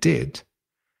if it did,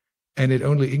 and it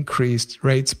only increased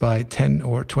rates by 10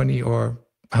 or 20 or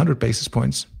 100 basis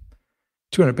points,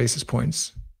 200 basis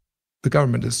points, the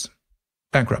government is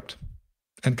bankrupt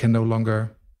and can no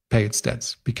longer pay its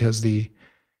debts because the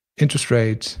interest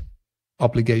rate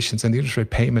obligations and the interest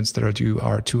rate payments that are due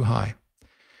are too high.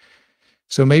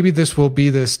 So maybe this will be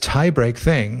this tie-break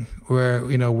thing where,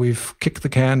 we've kicked the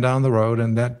can down the road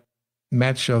and that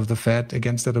match of the Fed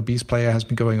against that obese player has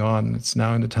been going on. It's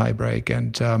now in the tie-break.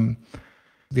 And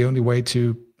the only way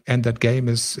to end that game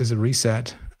is a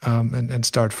reset and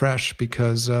start fresh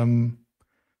because the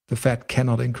Fed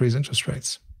cannot increase interest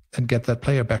rates and get that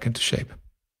player back into shape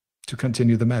to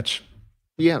continue the match.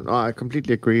 Yeah, no, I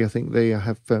completely agree. I think they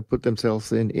have put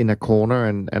themselves in a corner,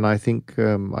 and I think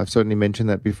I've certainly mentioned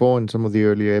that before in some of the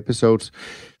earlier episodes.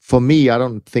 For me, I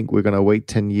don't think we're going to wait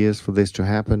 10 years for this to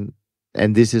happen.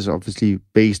 And this is obviously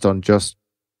based on just,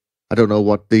 I don't know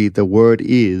what the word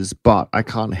is, but I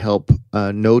can't help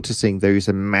noticing there is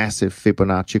a massive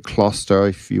Fibonacci cluster,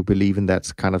 if you believe in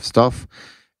that kind of stuff,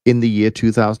 in the year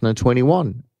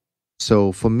 2021.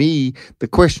 So for me, the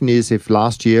question is if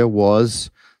last year was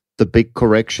the big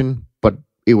correction, but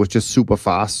it was just super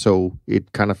fast, so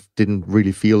it kind of didn't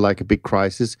really feel like a big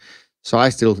crisis. So I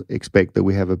still expect that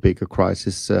we have a bigger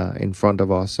crisis in front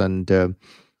of us, and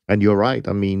you're right.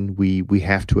 I mean, we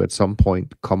have to at some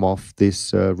point come off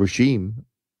this regime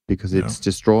because it's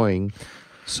destroying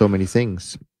so many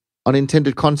things.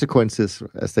 Unintended consequences,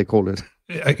 as they call it.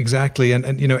 Exactly,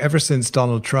 and ever since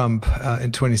Donald Trump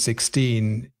in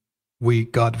 2016. We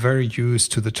got very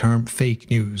used to the term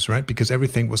fake news, right? Because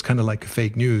everything was kind of like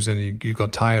fake news and you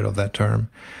got tired of that term.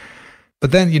 But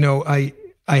then,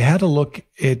 I had a look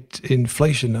at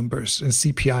inflation numbers and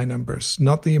CPI numbers,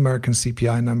 not the American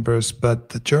CPI numbers, but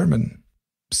the German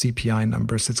CPI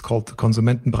numbers. It's called the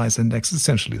Konsumentenpreisindex. It's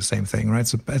essentially the same thing, right?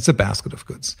 So it's a basket of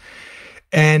goods.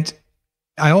 And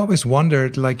I always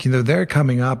wondered, they're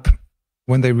coming up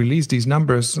when they release these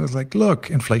numbers. I was like, look,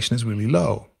 inflation is really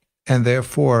low. And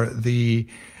therefore, the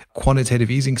quantitative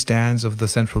easing stance of the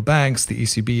central banks, the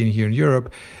ECB and here in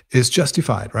Europe, is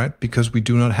justified, right? Because we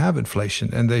do not have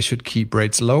inflation and they should keep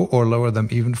rates low or lower them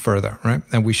even further, right?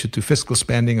 And we should do fiscal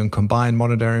spending and combine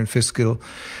monetary and fiscal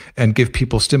and give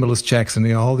people stimulus checks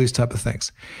and all these type of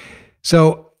things.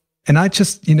 So, and I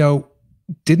just,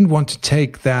 didn't want to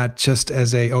take that just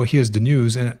as here's the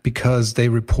news, and because they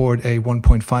report a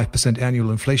 1.5%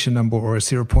 annual inflation number or a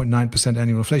 0.9%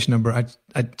 annual inflation number,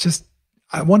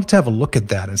 I wanted to have a look at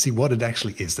that and see what it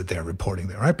actually is that they're reporting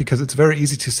there, right? Because it's very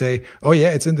easy to say, oh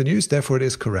yeah, it's in the news, therefore it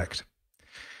is correct.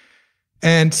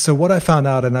 And so what I found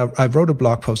out, and I wrote a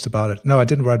blog post about it. No, I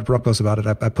didn't write a blog post about it.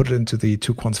 I put it into the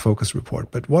 2Quants Focus report.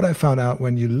 But what I found out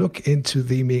when you look into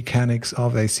the mechanics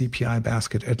of a CPI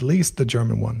basket, at least the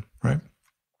German one, right?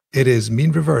 It is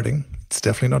mean reverting. It's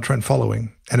definitely not trend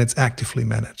following, and it's actively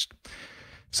managed.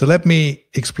 So let me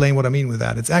explain what I mean with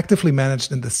that. It's actively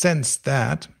managed in the sense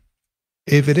that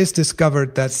if it is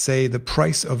discovered that, say, the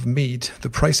price of meat,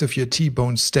 the price of your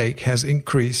T-bone steak has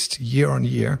increased year on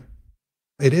year,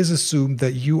 it is assumed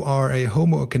that you are a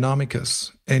Homo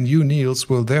economicus, and you, Niels,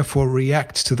 will therefore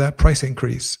react to that price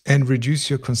increase and reduce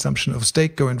your consumption of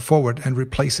steak going forward and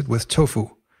replace it with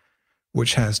tofu,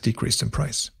 which has decreased in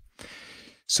price.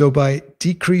 So by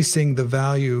decreasing the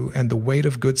value and the weight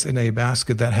of goods in a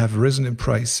basket that have risen in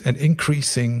price and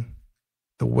increasing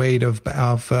the weight of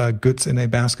goods in a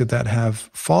basket that have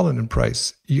fallen in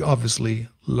price, you obviously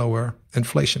lower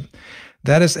inflation.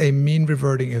 That is a mean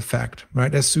reverting effect,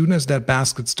 right? As soon as that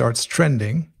basket starts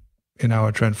trending, in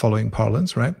our trend following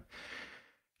parlance, right?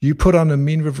 You put on a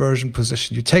mean reversion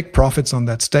position. You take profits on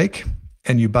that steak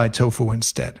and you buy tofu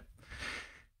instead.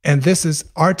 And this is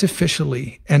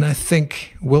artificially, and I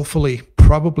think willfully,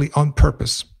 probably on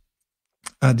purpose,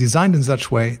 designed in such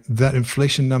a way that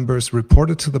inflation numbers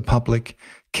reported to the public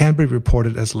can be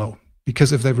reported as low.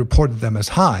 Because if they reported them as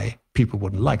high, people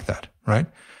wouldn't like that, right?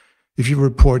 If you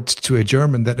report to a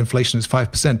German that inflation is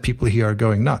 5%, people here are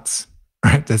going nuts,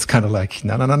 right? That's kind of like,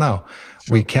 no. Sure.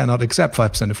 We cannot accept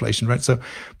 5% inflation, right? So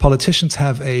politicians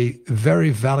have a very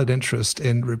valid interest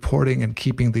in reporting and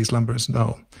keeping these numbers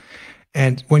low.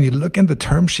 And when you look in the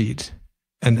term sheet,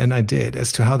 and I did,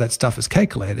 as to how that stuff is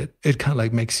calculated, it kind of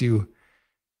like makes you,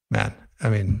 man, I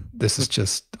mean, this is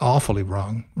just awfully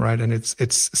wrong, right? And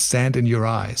it's sand in your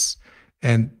eyes.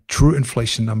 And true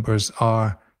inflation numbers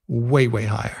are way, way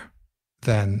higher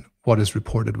than what is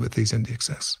reported with these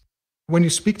indexes. When you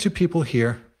speak to people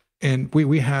here, and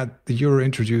we had the euro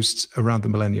introduced around the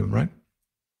millennium, right?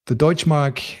 The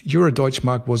Euro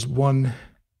Deutschmark was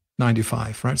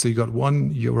 1.95, right? So you got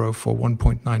 €1 for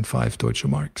 1.95 Deutsche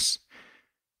Marks.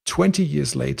 20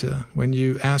 years later, when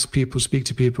you speak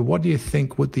to people, what do you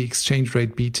think would the exchange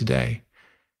rate be today?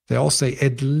 They all say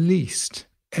at least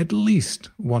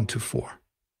 1 to 4.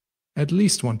 At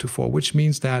least 1 to 4, which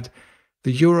means that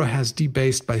the euro has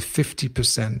debased by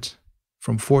 50%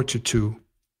 from 4 to 2,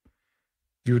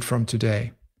 viewed from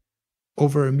today,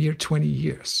 over a mere 20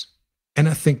 years. And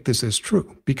I think this is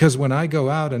true, because when I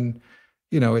go out and,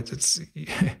 it's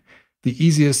the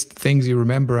easiest things you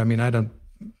remember. I mean, I don't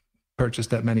purchase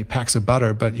that many packs of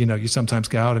butter, but, you sometimes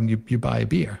go out and you buy a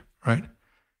beer, right?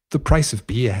 The price of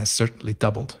beer has certainly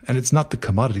doubled. And it's not the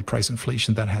commodity price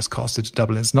inflation that has caused it to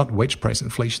double. It's not wage price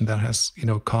inflation that has,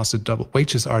 caused it to double.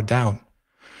 Wages are down.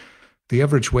 The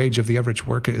average wage of the average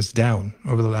worker is down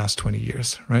over the last 20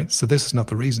 years, right? So this is not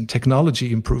the reason.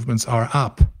 Technology improvements are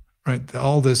up, right?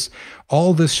 All this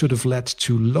should have led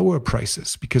to lower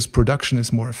prices because production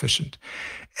is more efficient.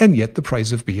 And yet the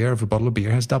price of a bottle of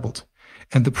beer has doubled.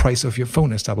 And the price of your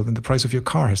phone has doubled, and the price of your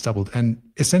car has doubled. And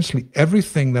essentially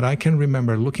everything that I can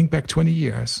remember looking back 20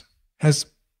 years has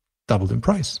doubled in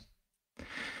price.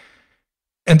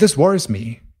 And this worries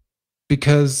me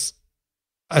because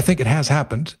I think it has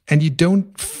happened, and you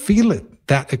don't feel it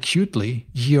that acutely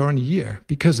year on year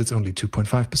because it's only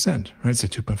 2.5%, right? So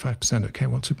 2.5%, okay,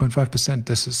 well, 2.5%,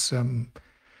 this is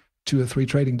 2 or 3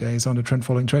 trading days on a trend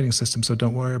following trading system, so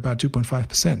don't worry about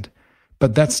 2.5%.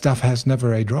 But that stuff has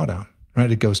never a drawdown,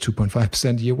 right? It goes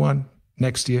 2.5% year one,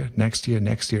 next year,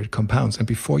 it compounds. And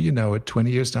before you know it, 20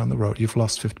 years down the road, you've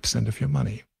lost 50% of your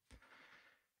money.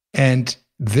 And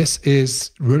this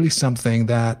is really something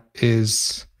that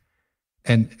is...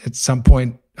 And at some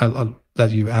point, I'll let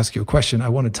you ask your question. I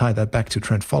want to tie that back to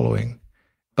trend following.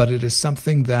 But it is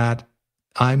something that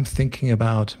I'm thinking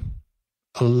about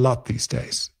a lot these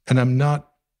days. And I'm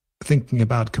not thinking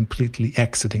about completely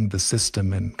exiting the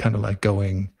system and kind of like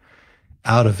going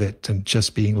out of it and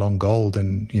just being long gold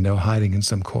and, hiding in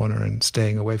some corner and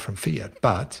staying away from fiat.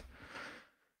 But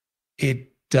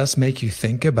it does make you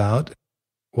think about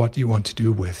what you want to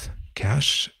do with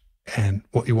cash and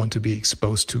what you want to be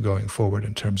exposed to going forward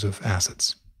in terms of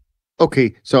assets.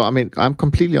 Okay, so I'm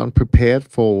completely unprepared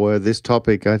for this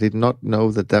topic. I did not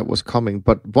know that was coming.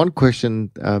 But one question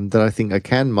that I think I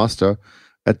can muster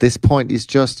at this point is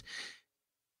just,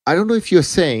 I don't know if you're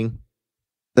saying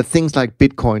that things like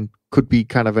Bitcoin could be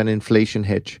kind of an inflation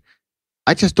hedge.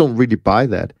 I just don't really buy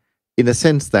that, in the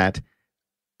sense that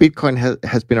Bitcoin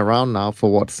has been around now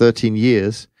for 13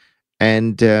 years,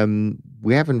 and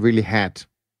we haven't really had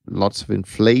lots of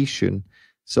inflation.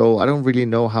 So I don't really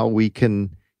know how we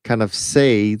can kind of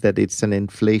say that it's an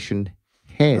inflation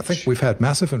hedge. I think we've had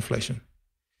massive inflation.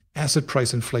 Asset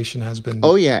price inflation has been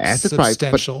asset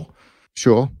substantial. Price,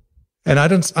 sure. And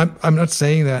I'm not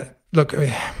saying that. Look,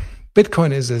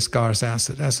 Bitcoin is a scarce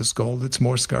asset, as is gold. It's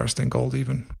more scarce than gold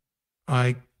even.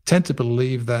 I tend to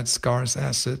believe that scarce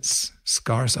assets,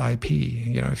 scarce IP,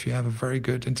 if you have a very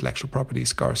good intellectual property,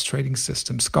 scarce trading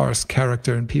system, scarce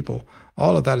character and people,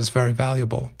 all of that is very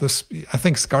valuable. I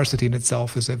think scarcity in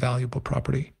itself is a valuable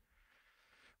property.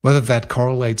 Whether that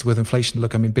correlates with inflation,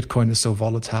 look, Bitcoin is so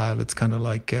volatile. It's kind of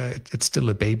like, it's still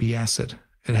a baby asset.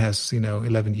 It has,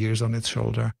 11 years on its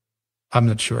shoulder. I'm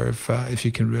not sure if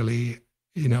you can really,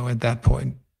 at that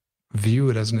point, view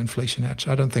it as an inflation hedge.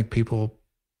 I don't think people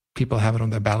have it on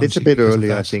their balance sheet. It's a bit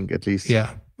early, I think, at least.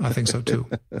 Yeah, I think so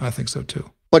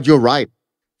too. But you're right.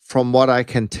 From what I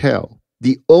can tell,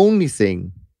 the only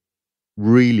thing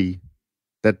really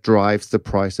that drives the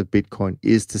price of Bitcoin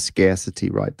is the scarcity,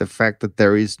 right? The fact that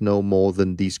there is no more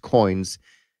than these coins.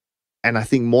 And I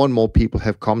think more and more people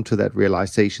have come to that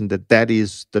realization that that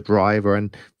is the driver.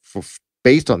 And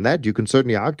based on that, you can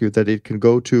certainly argue that it can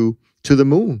go to the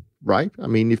moon, right?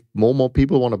 If more and more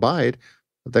people want to buy it,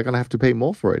 they're going to have to pay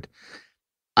more for it.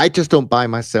 I just don't buy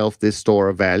myself this store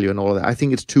of value and all of that. I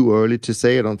think it's too early to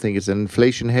say. I don't think it's an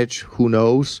inflation hedge. Who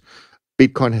knows?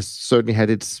 Bitcoin has certainly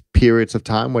had its periods of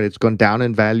time when it's gone down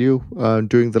in value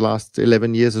during the last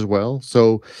 11 years as well.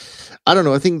 So I don't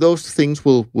know. I think those things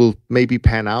will maybe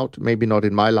pan out, maybe not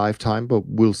in my lifetime, but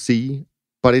we'll see.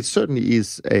 But it certainly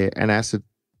is an asset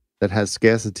that has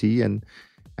scarcity, and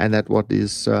that what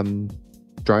is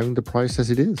driving the price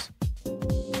as it is.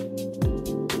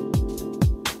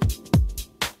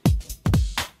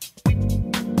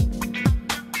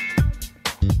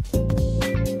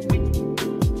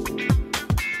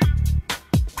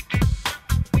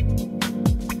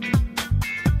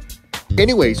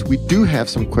 Anyways, we do have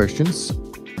some questions.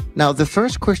 Now, the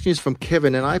first question is from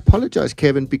Kevin, and I apologize,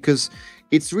 Kevin, because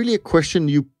it's really a question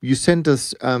you sent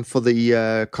us for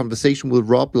the conversation with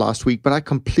Rob last week, but I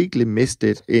completely missed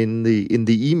it in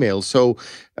the email. So,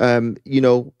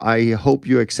 I hope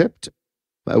you accept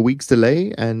a week's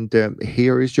delay, and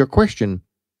here is your question.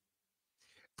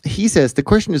 He says, the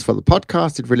question is for the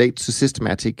podcast. It relates to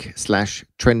systematic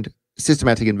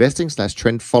investing /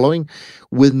 trend following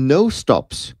with no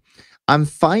stops. I'm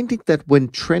finding that when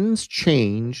trends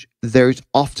change, there is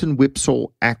often whipsaw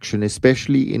action,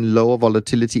 especially in lower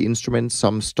volatility instruments,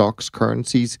 some stocks,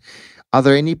 currencies. Are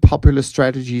there any popular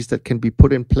strategies that can be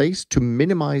put in place to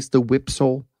minimize the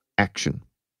whipsaw action?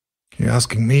 You're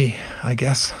asking me, I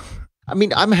guess.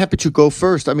 I'm happy to go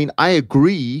first. I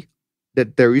agree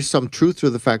that there is some truth to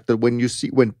the fact that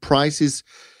when prices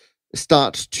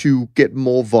start to get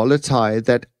more volatile,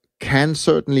 that can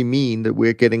certainly mean that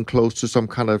we're getting close to some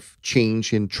kind of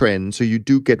change in trend. So you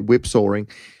do get whipsawing.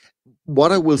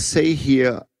 What I will say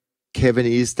here, Kevin,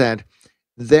 is that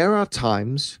there are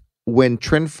times when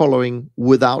trend following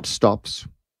without stops,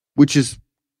 which is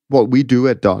what we do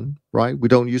at Dun, right? We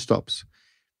don't use stops.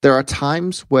 There are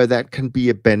times where that can be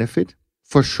a benefit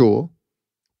for sure,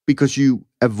 because you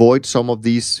avoid some of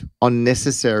these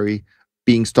unnecessary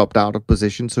being stopped out of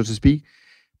position, so to speak.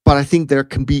 But I think there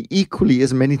can be equally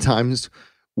as many times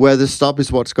where the stop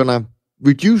is what's going to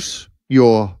reduce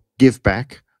your give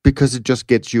back because it just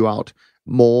gets you out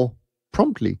more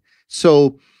promptly.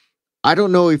 So I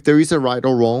don't know if there is a right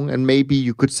or wrong. And maybe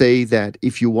you could say that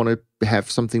if you want to have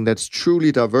something that's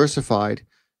truly diversified,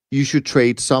 you should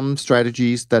trade some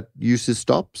strategies that uses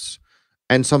stops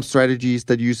and some strategies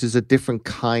that uses a different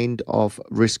kind of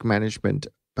risk management,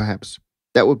 perhaps.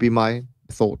 That would be my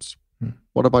thoughts.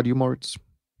 What about you, Moritz?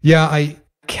 Yeah, I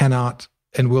cannot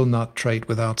and will not trade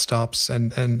without stops,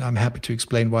 and I'm happy to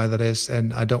explain why that is.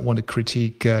 And I don't want to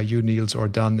critique you, Niels, or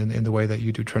Dun in the way that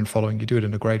you do trend following. You do it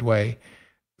in a great way.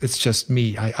 It's just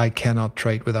me. I cannot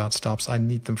trade without stops. I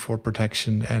need them for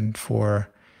protection and for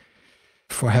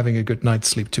having a good night's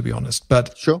sleep, to be honest.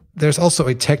 But sure, there's also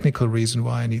a technical reason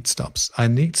why I need stops. I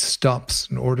need stops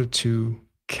in order to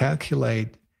calculate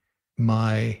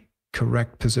my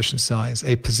correct position size,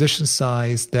 a position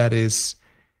size that is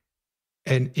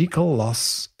an equal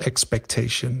loss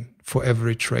expectation for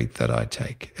every trade that I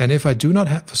take. And if I do not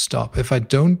have a stop, if I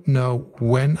don't know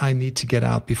when I need to get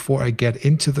out before I get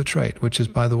into the trade, which is,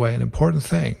 by the way, an important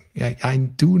thing. I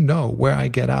do know where I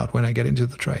get out when I get into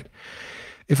the trade.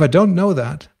 If I don't know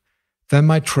that, then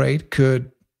my trade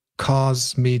could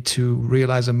cause me to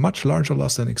realize a much larger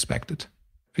loss than expected.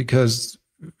 Because,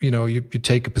 you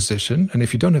take a position, and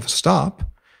if you don't have a stop,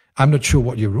 I'm not sure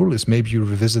what your rule is. Maybe you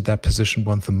revisit that position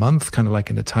once a month, kind of like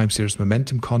in a time series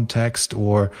momentum context,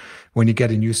 or when you get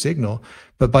a new signal.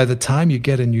 But by the time you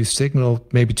get a new signal,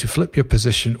 maybe to flip your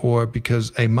position, or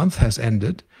because a month has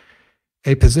ended,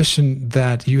 a position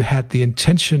that you had the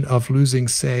intention of losing,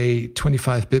 say,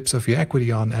 25 bips of your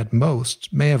equity on at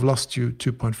most, may have lost you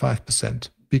 2.5%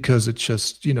 because it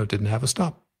just, didn't have a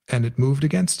stop and it moved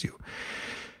against you.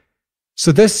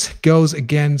 So this goes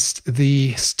against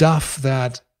the stuff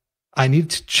that I need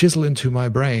to chisel into my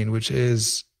brain, which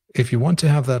is, if you want to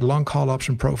have that long call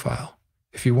option profile,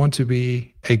 if you want to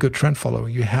be a good trend follower,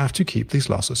 you have to keep these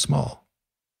losses small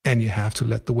and you have to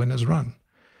let the winners run.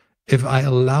 If I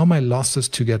allow my losses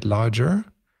to get larger,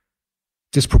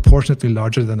 disproportionately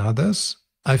larger than others,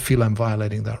 I feel I'm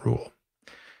violating that rule.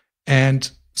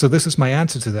 And so this is my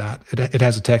answer to that. It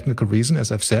has a technical reason,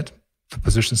 as I've said, for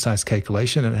position size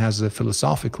calculation, and it has a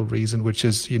philosophical reason, which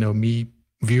is, me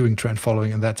viewing trend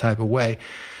following in that type of way,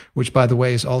 which, by the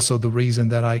way, is also the reason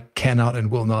that I cannot and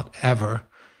will not ever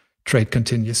trade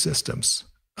continuous systems,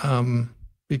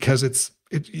 because it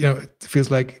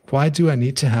feels like, why do I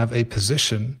need to have a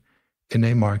position in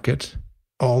a market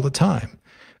all the time?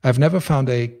 I've never found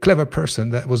a clever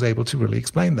person that was able to really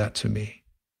explain that to me.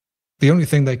 The only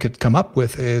thing they could come up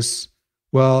with is,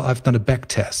 well, I've done a back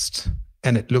test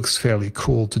and it looks fairly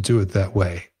cool to do it that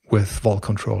way with vol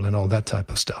control and all that type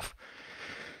of stuff.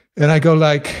 And I go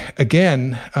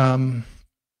again,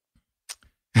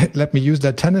 let me use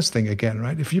that tennis thing again,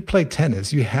 right? If you play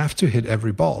tennis, you have to hit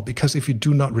every ball, because if you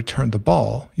do not return the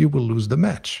ball, you will lose the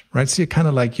match, right? So you're kind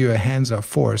of like, your hands are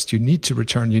forced. You need to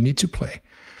return, you need to play.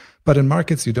 But in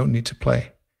markets, you don't need to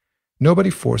play. Nobody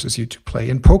forces you to play.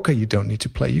 In poker, you don't need to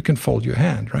play. You can fold your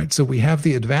hand, right? So we have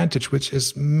the advantage, which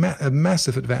is a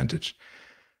massive advantage,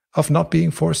 of not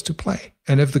being forced to play.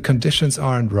 And if the conditions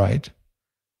aren't right,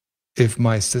 if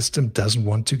my system doesn't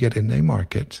want to get in a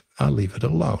market, I'll leave it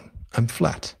alone. I'm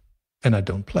flat and I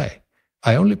don't play.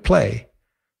 I only play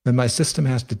when my system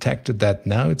has detected that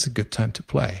now it's a good time to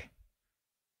play.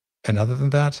 And other than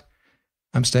that,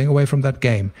 I'm staying away from that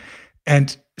game.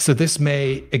 And so this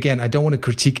may, again, I don't want to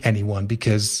critique anyone,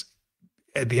 because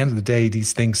at the end of the day,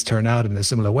 these things turn out in a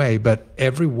similar way. But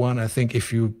everyone, I think,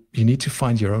 if you need to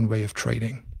find your own way of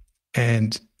trading.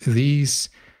 And these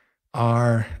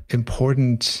are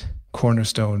important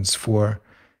cornerstones for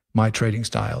my trading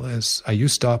style. Is I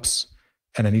use stops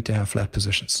and I need to have flat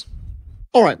positions.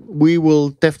 All right, we will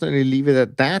definitely leave it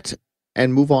at that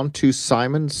and move on to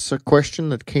Simon's question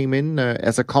that came in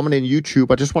as a comment in YouTube.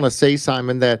 I just want to say,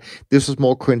 Simon, that this was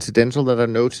more coincidental that I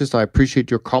noticed. I appreciate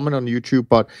your comment on YouTube,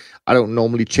 but I don't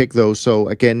normally check those. So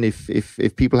again,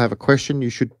 if people have a question, you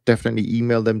should definitely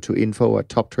email them to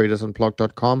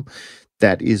info@toptradersunplugged.com.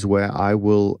 That is where I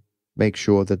will make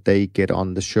sure that they get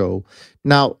on the show.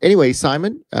 Now, anyway,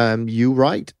 Simon, you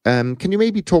write, can you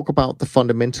maybe talk about the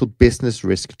fundamental business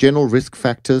risk, general risk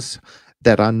factors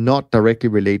that are not directly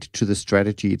related to the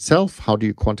strategy itself? How do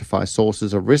you quantify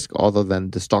sources of risk other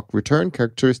than the stock return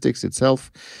characteristics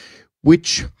itself?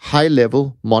 Which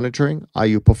high-level monitoring are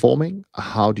you performing?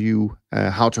 How to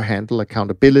handle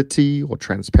accountability or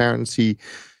transparency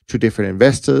to different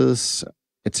investors,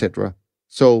 etc.?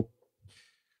 So,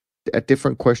 a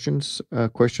different question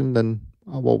than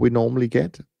what we normally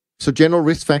get. So, general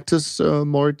risk factors,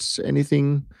 Moritz,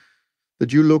 anything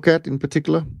that you look at in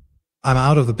particular? I'm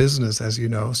out of the business, as you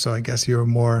know, so I guess you're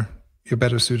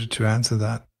better suited to answer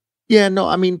that. Yeah, no,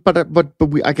 I mean, but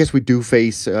I guess we do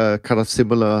face kind of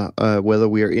similar, whether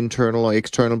we are internal or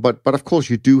external. But of course,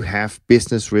 you do have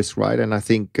business risk, right? And I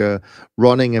think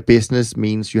running a business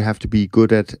means you have to be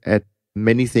good at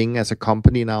many things as a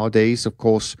company nowadays. Of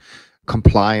course,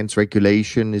 compliance,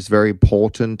 regulation is very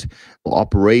important.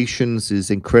 Operations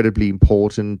is incredibly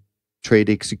important. Trade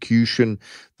execution,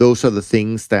 those are the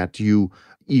things that you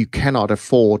cannot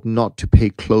afford not to pay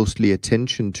closely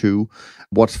attention to.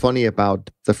 What's funny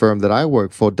about the firm that I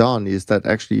work for, Don, is that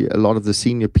actually a lot of the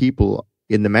senior people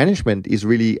in the management is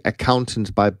really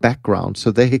accountants by background.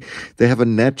 So they have a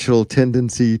natural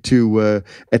tendency to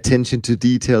attention to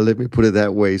detail, let me put it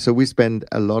that way. So we spend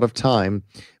a lot of time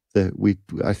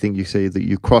I think you say that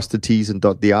you cross the T's and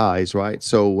dot the I's, right?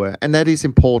 So, and that is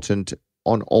important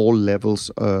on all levels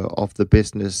of the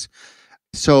business.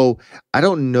 So I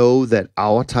don't know that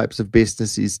our types of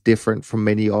business is different from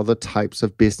many other types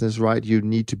of business, right? You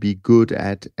need to be good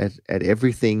at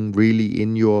everything really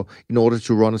in order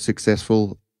to run a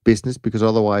successful business, because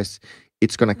otherwise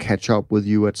it's going to catch up with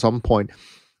you at some point.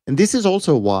 And this is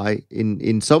also why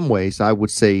in some ways I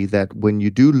would say that when you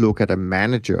do look at a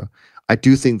manager, I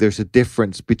do think there's a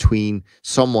difference between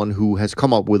someone who has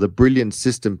come up with a brilliant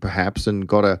system perhaps and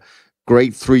got a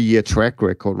great 3-year track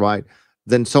record, right?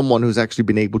 Than someone who's actually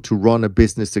been able to run a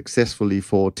business successfully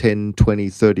for 10, 20,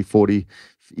 30, 40,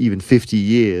 even 50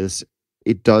 years.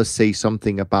 It does say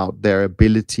something about their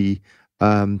ability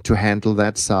to handle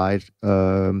that side,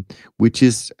 which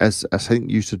is, as I think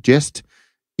you suggest,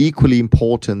 equally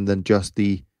important than just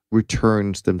the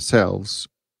returns themselves.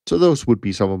 So those would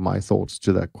be some of my thoughts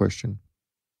to that question.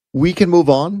 We can move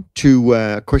on to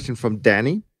a question from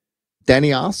Danny.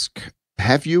 Danny asks,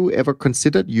 have you ever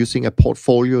considered using a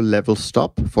portfolio level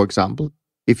stop? For example,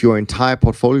 if your entire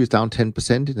portfolio is down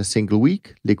 10% in a single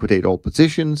week, liquidate all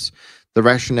positions. The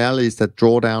rationale is that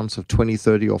drawdowns of 20,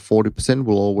 30, or 40%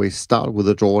 will always start with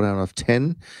a drawdown of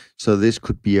 10. So this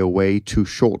could be a way to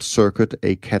short circuit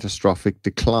a catastrophic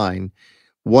decline.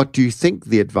 What do you think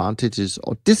the advantages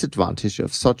or disadvantage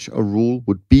of such a rule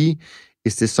would be?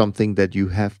 Is this something that you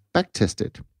have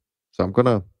backtested? So I'm going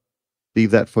to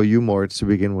leave that for you, Moritz, to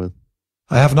begin with.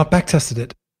 I have not backtested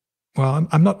it. Well,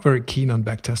 I'm not very keen on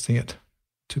backtesting it,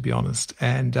 to be honest.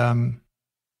 And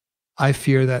I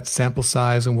fear that sample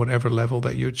size and whatever level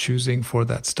that you're choosing for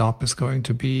that stop is going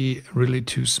to be really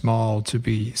too small to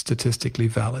be statistically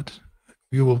valid.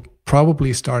 You will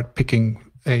probably start picking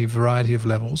a variety of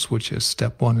levels, which is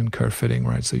step one in curve fitting,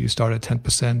 right? So you start at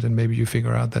 10% and maybe you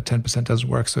figure out that 10% doesn't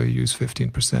work, so you use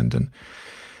 15%, and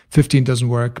 15 doesn't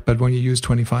work. But when you use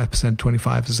 25%,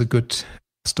 25 is a good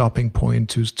stopping point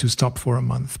to stop for a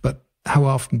month. But how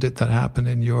often did that happen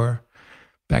in your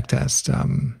backtest?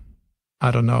 I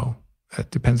don't know.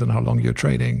 It depends on how long you're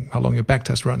trading, how long your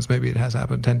backtest runs. Maybe it has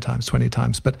happened 10 times, 20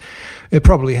 times, but it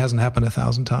probably hasn't happened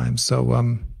 1,000 times. So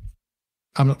I'm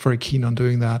not very keen on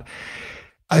doing that.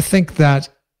 I think that,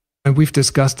 and we've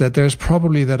discussed that, there's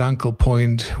probably that uncle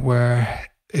point where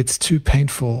it's too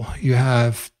painful. You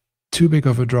have too big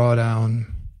of a drawdown.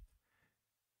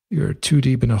 You're too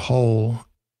deep in a hole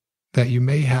that you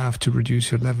may have to reduce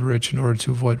your leverage in order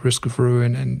to avoid risk of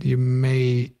ruin, and you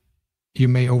may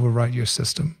overwrite your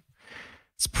system.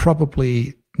 It's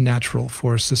probably natural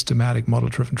for a systematic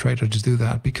model-driven trader to do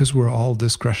that because we're all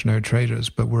discretionary traders,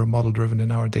 but we're model-driven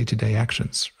in our day-to-day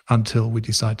actions until we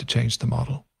decide to change the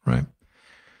model, right?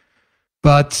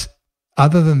 But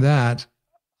other than that,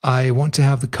 I want to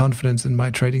have the confidence in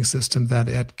my trading system that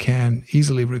it can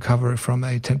easily recover from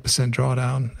a 10%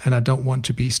 drawdown, and I don't want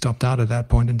to be stopped out at that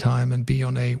point in time and be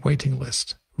on a waiting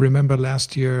list. Remember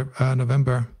last year,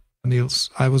 November, Niels,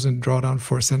 I was in drawdown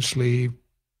for essentially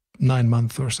 9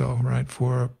 months or so, right?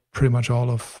 For pretty much all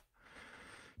of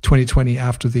 2020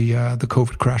 after the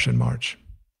COVID crash in March.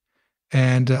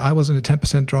 And I was in a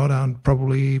 10% drawdown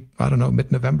probably, I don't know,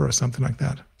 mid-November or something like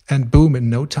that. And boom, in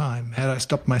no time, had I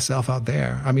stopped myself out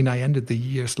there. I mean, I ended the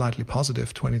year slightly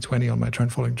positive, 2020, on my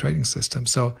trend following trading system.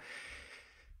 So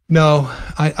no,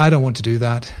 I don't want to do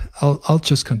that. I'll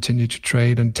just continue to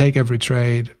trade and take every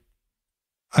trade.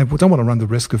 I don't want to run the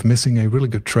risk of missing a really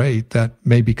good trade that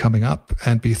may be coming up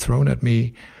and be thrown at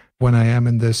me when I am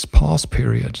in this pause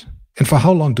period. And for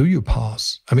how long do you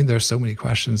pause? I mean, there's so many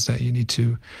questions that you need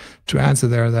to answer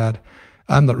there that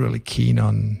I'm not really keen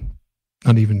on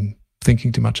even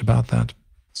thinking too much about that.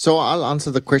 So I'll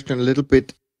answer the question a little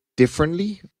bit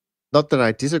differently. Not that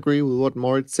I disagree with what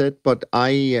Moritz said, but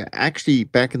I actually,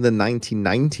 back in the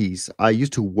 1990s, I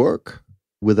used to work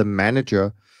with a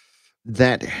manager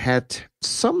that had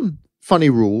some funny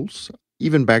rules.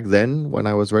 Even back then, when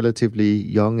I was relatively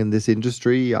young in this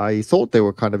industry, I thought they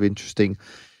were kind of interesting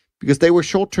because they were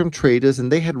short-term traders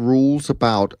and they had rules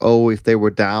about, if they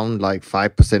were down like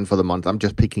 5% for the month, I'm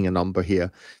just picking a number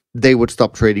here, they would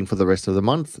stop trading for the rest of the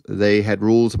month. They had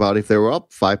rules about if they were up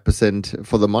 5%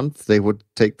 for the month, they would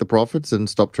take the profits and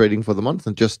stop trading for the month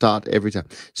and just start every time.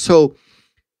 So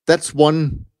that's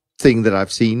one thing that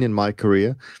I've seen in my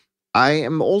career. I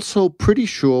am also pretty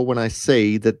sure when I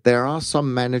say that there are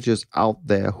some managers out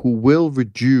there who will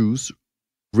reduce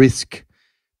risk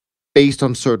based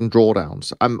on certain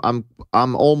drawdowns.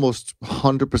 I'm almost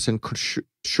 100%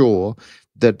 sure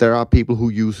that there are people who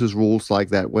uses rules like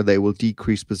that where they will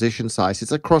decrease position size.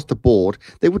 It's across the board.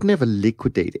 They would never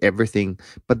liquidate everything,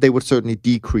 but they would certainly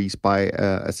decrease by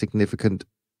a significant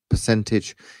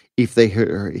percentage if they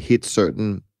hit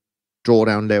certain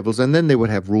drawdown levels, and then they would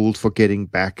have rules for getting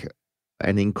back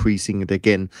and increasing it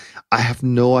again. I have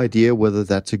no idea whether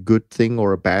that's a good thing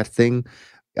or a bad thing.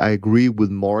 I agree with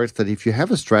Moritz that if you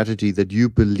have a strategy that you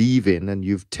believe in and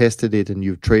you've tested it and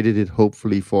you've traded it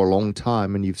hopefully for a long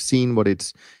time and you've seen what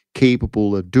it's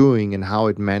capable of doing and how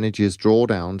it manages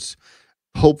drawdowns,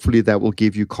 hopefully that will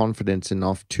give you confidence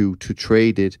enough to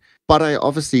trade it. But I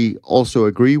obviously also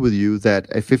agree with you that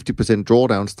a 50%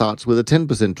 drawdown starts with a 10%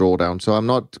 drawdown. So I'm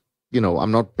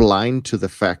not blind to the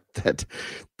fact that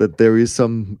there is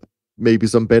some maybe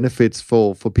some benefits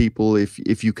for people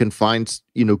if you can find,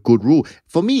 good rule.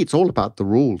 For me, it's all about the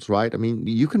rules, right? I mean,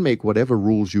 you can make whatever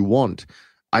rules you want.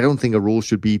 I don't think a rule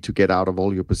should be to get out of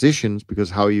all your positions, because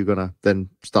how are you going to then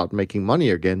start making money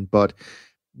again? But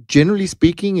generally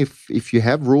speaking, if you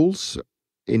have rules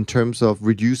in terms of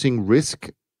reducing risk,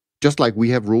 just like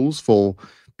we have rules for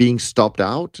being stopped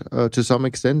out to some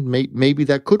extent, maybe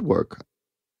that could work.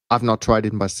 I've not tried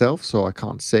it myself, so I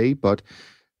can't say, but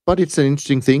it's an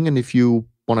interesting thing. And if you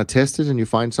want to test it and you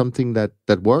find something that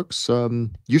works,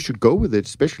 you should go with it,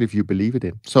 especially if you believe it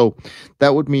in. So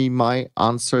that would be my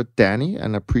answer, Danny,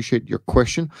 and I appreciate your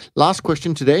question. Last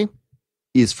question today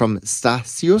is from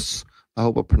Stasius. I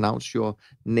hope I pronounced your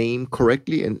name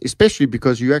correctly, and especially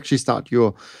because you actually start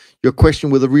your question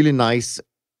with a really nice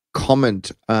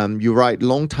comment. You write,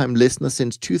 long-time listener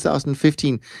since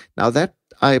 2015. Now that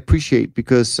I appreciate,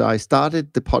 because I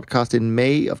started the podcast in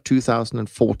May of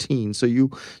 2014. So you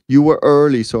were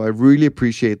early, so I really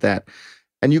appreciate that.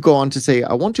 And you go on to say,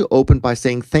 I want to open by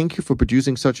saying thank you for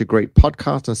producing such a great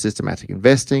podcast on systematic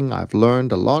investing. I've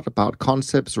learned a lot about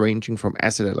concepts ranging from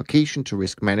asset allocation to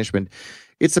risk management.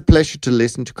 It's a pleasure to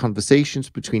listen to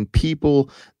conversations between people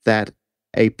that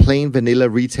a plain vanilla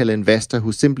retail investor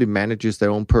who simply manages their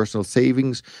own personal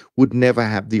savings would never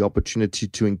have the opportunity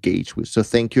to engage with. So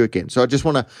thank you again. So I just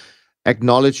want to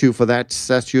acknowledge you for that,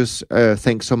 Stasius.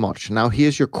 Thanks so much. Now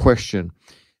here's your question.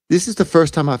 This is the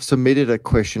first time I've submitted a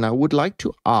question. I would like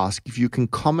to ask if you can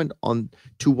comment on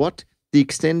to what the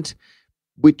extent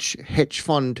which hedge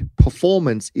fund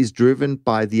performance is driven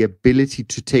by the ability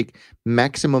to take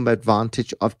maximum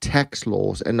advantage of tax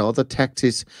laws and other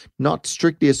taxes not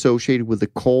strictly associated with the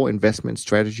core investment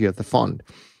strategy of the fund.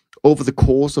 Over the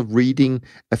course of reading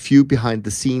a few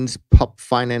behind-the-scenes pop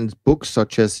finance books,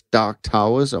 such as Dark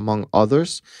Towers, among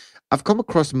others, I've come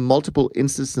across multiple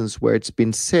instances where it's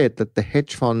been said that the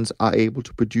hedge funds are able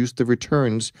to produce the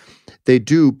returns they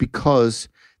do because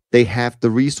they have the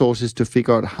resources to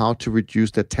figure out how to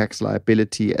reduce their tax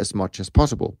liability as much as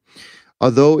possible.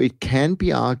 Although it can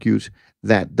be argued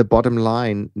that the bottom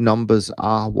line numbers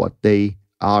are what they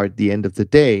are at the end of the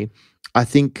day, I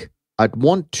think I'd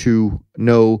want to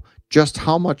know just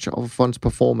how much of a fund's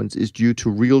performance is due to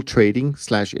real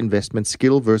trading/investment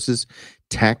skill versus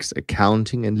tax,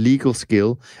 accounting, and legal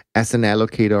skill as an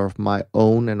allocator of my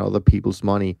own and other people's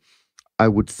money. I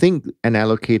would think an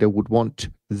allocator would want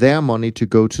their money to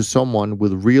go to someone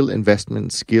with real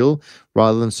investment skill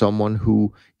rather than someone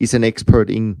who is an expert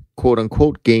in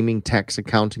quote-unquote gaming, tax,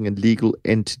 accounting, and legal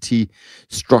entity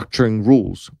structuring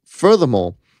rules.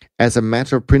 Furthermore, as a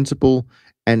matter of principle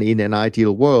and in an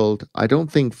ideal world, I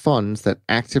don't think funds that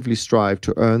actively strive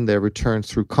to earn their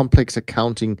returns through complex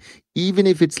accounting, even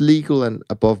if it's legal and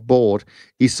above board,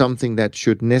 is something that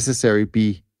should necessarily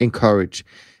be encouraged.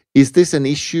 Is this an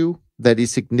issue that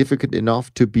is significant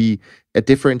enough to be a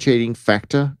differentiating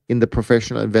factor in the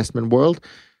professional investment world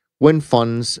when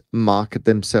funds market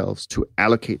themselves to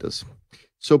allocators?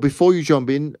 So before you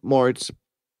jump in, Moritz,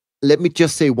 let me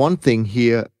just say one thing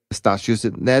here, Stasius,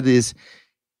 and that is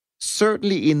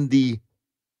certainly in the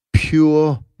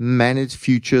pure managed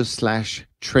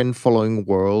futures/trend following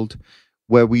world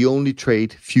where we only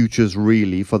trade futures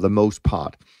really for the most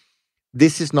part,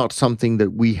 this is not something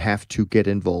that we have to get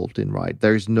involved in, right?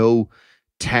 There's no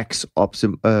tax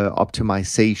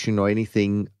optimization or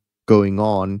anything going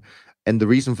on. And the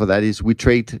reason for that is we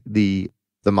trade the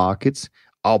markets.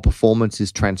 Our performance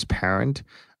is transparent.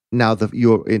 Now,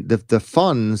 the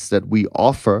funds that we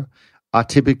offer are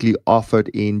typically offered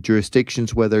in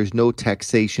jurisdictions where there is no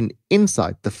taxation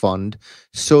inside the fund,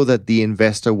 so that the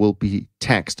investor will be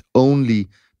taxed only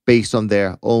based on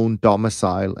their own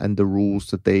domicile and the rules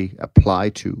that they apply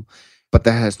to. But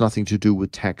that has nothing to do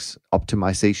with tax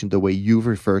optimization the way you've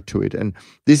referred to it. And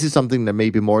this is something that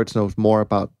maybe Moritz knows more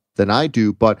about than I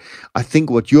do, but I think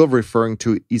what you're referring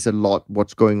to is a lot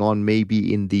what's going on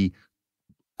maybe in the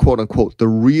quote-unquote the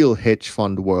real hedge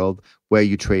fund world, where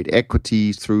you trade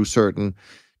equities through certain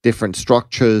different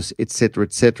structures,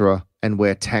 etc., and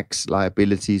where tax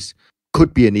liabilities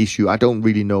could be an issue. I don't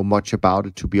really know much about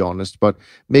it, to be honest, but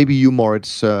maybe you,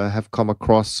 Moritz, have come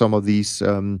across some of these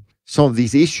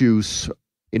issues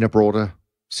in a broader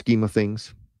scheme of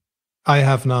things. I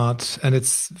have not, and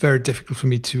it's very difficult for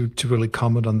me to really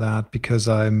comment on that, because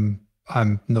I'm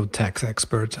no tax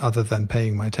expert other than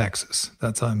paying my taxes.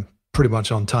 I'm pretty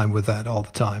much on time with that all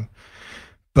the time.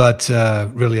 But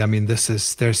really, I mean, this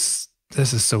is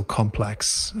so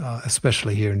complex,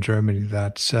 especially here in Germany,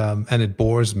 that and it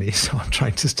bores me. So I'm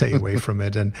trying to stay away from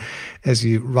it. And as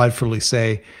you rightfully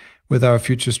say, with our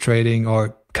futures trading,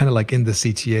 or kind of like in the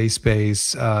CTA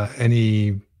space,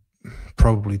 any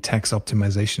probably tax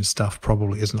optimization stuff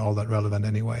probably isn't all that relevant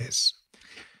anyways.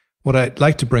 What I'd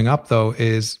like to bring up though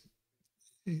is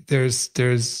there's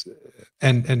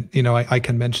and you know, I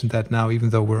can mention that now even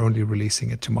though we're only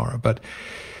releasing it tomorrow. But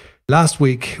last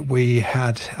week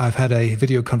I've had a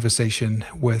video conversation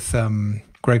with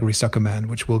Gregory Zuckerman,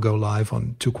 which will go live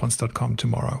on twoquants.com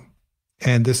tomorrow.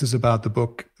 And this is about the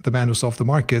book, The Man Who Solved the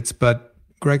Markets. But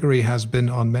Gregory has been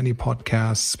on many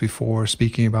podcasts before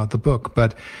speaking about the book,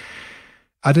 but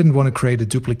I didn't want to create a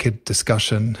duplicate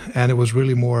discussion. And it was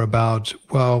really more about,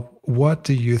 well, what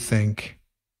do you think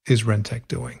is Rentec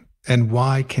doing? And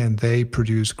why can they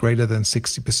produce greater than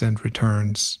 60%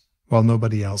 returns while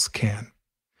nobody else can?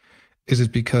 Is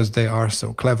it because they are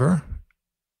so clever?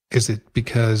 Is it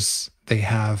because they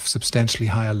have substantially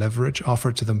higher leverage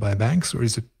offered to them by banks? Or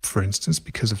is it, for instance,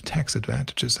 because of tax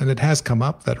advantages? And it has come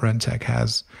up that Rentec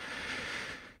has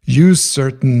used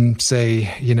certain,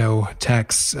 say, you know,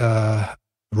 tax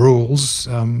rules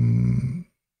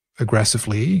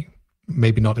aggressively,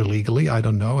 maybe not illegally, I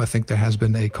don't know. I think there has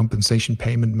been a compensation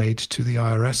payment made to the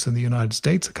IRS in the United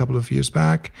States a couple of years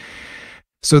back.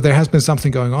 So there has been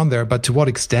something going on there, but to what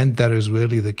extent that is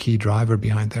really the key driver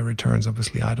behind their returns,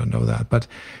 obviously, I don't know that. But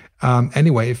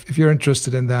anyway, if you're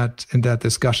interested in that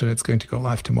discussion, it's going to go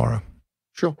live tomorrow.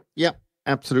 Sure. Yeah,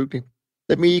 absolutely.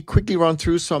 Let me quickly run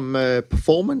through some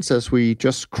performance as we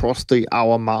just crossed the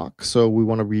hour mark. So we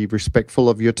want to be respectful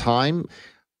of your time.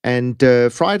 And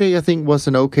Friday, I think, was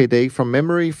an okay day from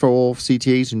memory for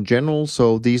CTAs in general.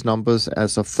 So these numbers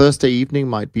as of Thursday evening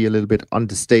might be a little bit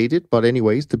understated. But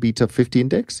anyways, the Beta 50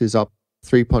 index is up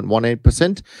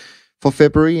 3.18% for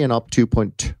February and up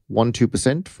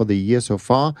 2.12% for the year so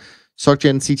far.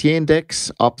 SocGen CTA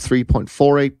index up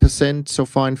 3.48% so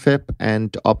far in Feb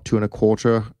and up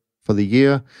 2.25% for the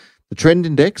year. The trend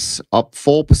index up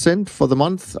 4% for the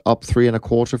month, up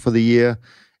 3.25% for the year.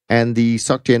 And the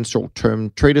SocGen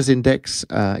short-term traders index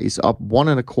is up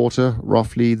 1.25%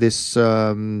 roughly this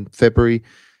February.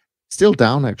 Still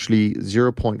down actually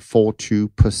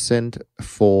 0.42%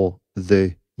 for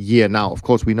the year. Now, of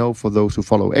course, we know for those who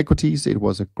follow equities, it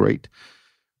was a great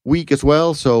week as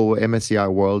well. So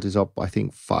MSCI World is up, I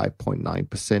think,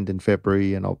 5.9% in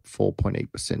February and up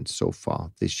 4.8% so far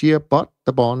this year. But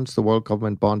the bonds, the World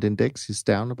Government Bond Index is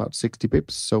down about 60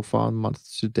 bips so far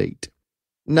month to date.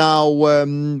 Now,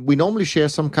 we normally share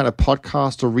some kind of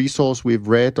podcast or resource we've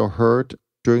read or heard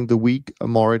during the week.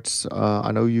 Moritz,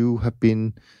 I know you have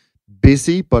been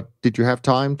busy, but did you have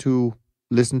time to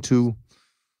listen to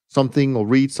something or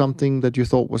read something that you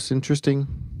thought was interesting?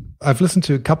 I've listened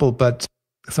to a couple, but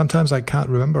sometimes I can't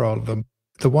remember all of them.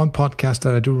 The one podcast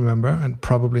that I do remember, and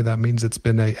probably that means it's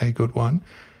been a good one,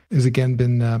 is again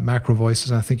been Macro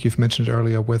Voices. I think you've mentioned it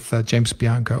earlier with James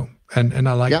Bianco. And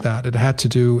I like that. It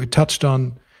touched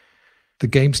on the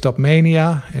GameStop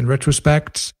mania in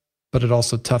retrospect, but it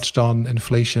also touched on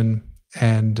inflation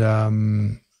and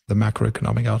the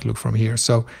macroeconomic outlook from here.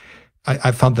 So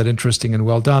I found that interesting and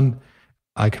well done.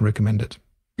 I can recommend it.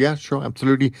 Yeah, sure,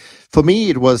 absolutely. For me,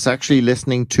 it was actually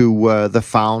listening to the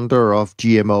founder of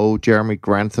GMO, Jeremy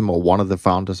Grantham, or one of the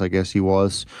founders, I guess he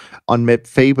was, on Matt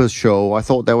Faber's show. I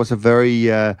thought that was a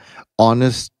very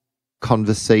honest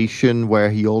conversation where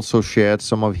he also shared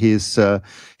some of his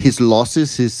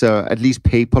losses, his at least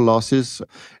paper losses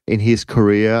in his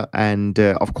career, and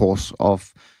of course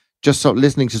of just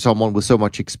listening to someone with so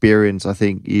much experience, I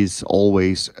think is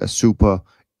always super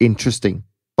interesting.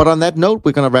 But on that note,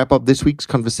 we're going to wrap up this week's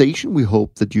conversation. We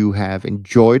hope that you have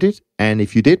enjoyed it, and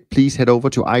if you did, please head over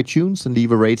to iTunes and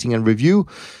leave a rating and review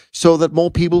so that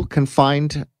more people can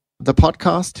find the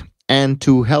podcast. And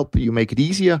to help you make it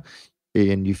easier,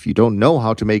 and if you don't know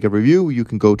how to make a review, you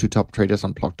can go to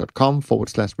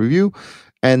toptradersunplugged.com/review,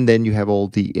 and then you have all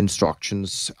the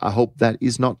instructions. I hope that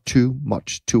is not too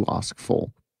much to ask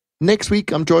for. Next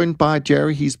week, I'm joined by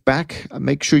Jerry. He's back.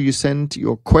 Make sure you send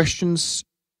your questions.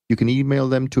 You can email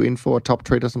them to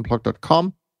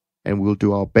info@toptradersunplugged.com, and we'll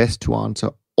do our best to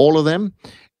answer all of them.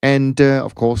 And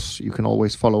of course, you can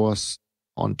always follow us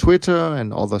on Twitter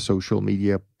and other social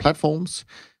media platforms.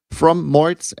 From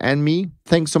Moritz and me,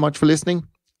 thanks so much for listening,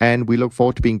 and we look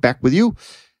forward to being back with you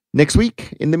next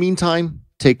week. In the meantime,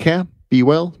 take care, be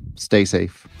well, stay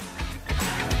safe.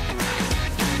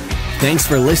 Thanks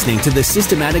for listening to the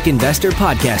Systematic Investor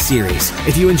podcast series.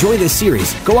 If you enjoy this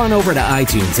series, go on over to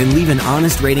iTunes and leave an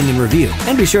honest rating and review.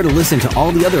 And be sure to listen to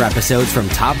all the other episodes from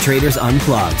Top Traders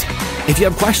Unplugged. If you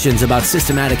have questions about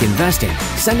systematic investing,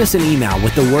 send us an email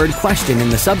with the word question in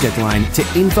the subject line to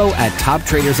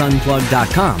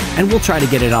info@toptradersunplugged.com, and we'll try to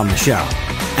get it on the show.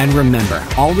 And remember,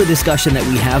 all the discussion that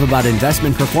we have about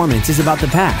investment performance is about the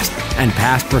past, and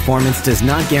past performance does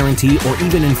not guarantee or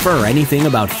even infer anything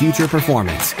about future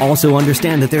performance. Also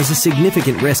understand that there's a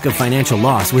significant risk of financial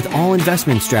loss with all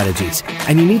investment strategies,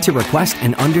 and you need to request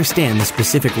and understand the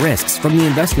specific risks from the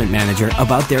investment manager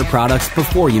about their products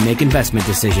before you make investment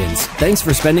decisions. Thanks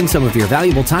for spending some of your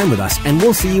valuable time with us, and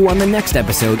we'll see you on the next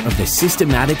episode of The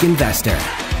Systematic Investor.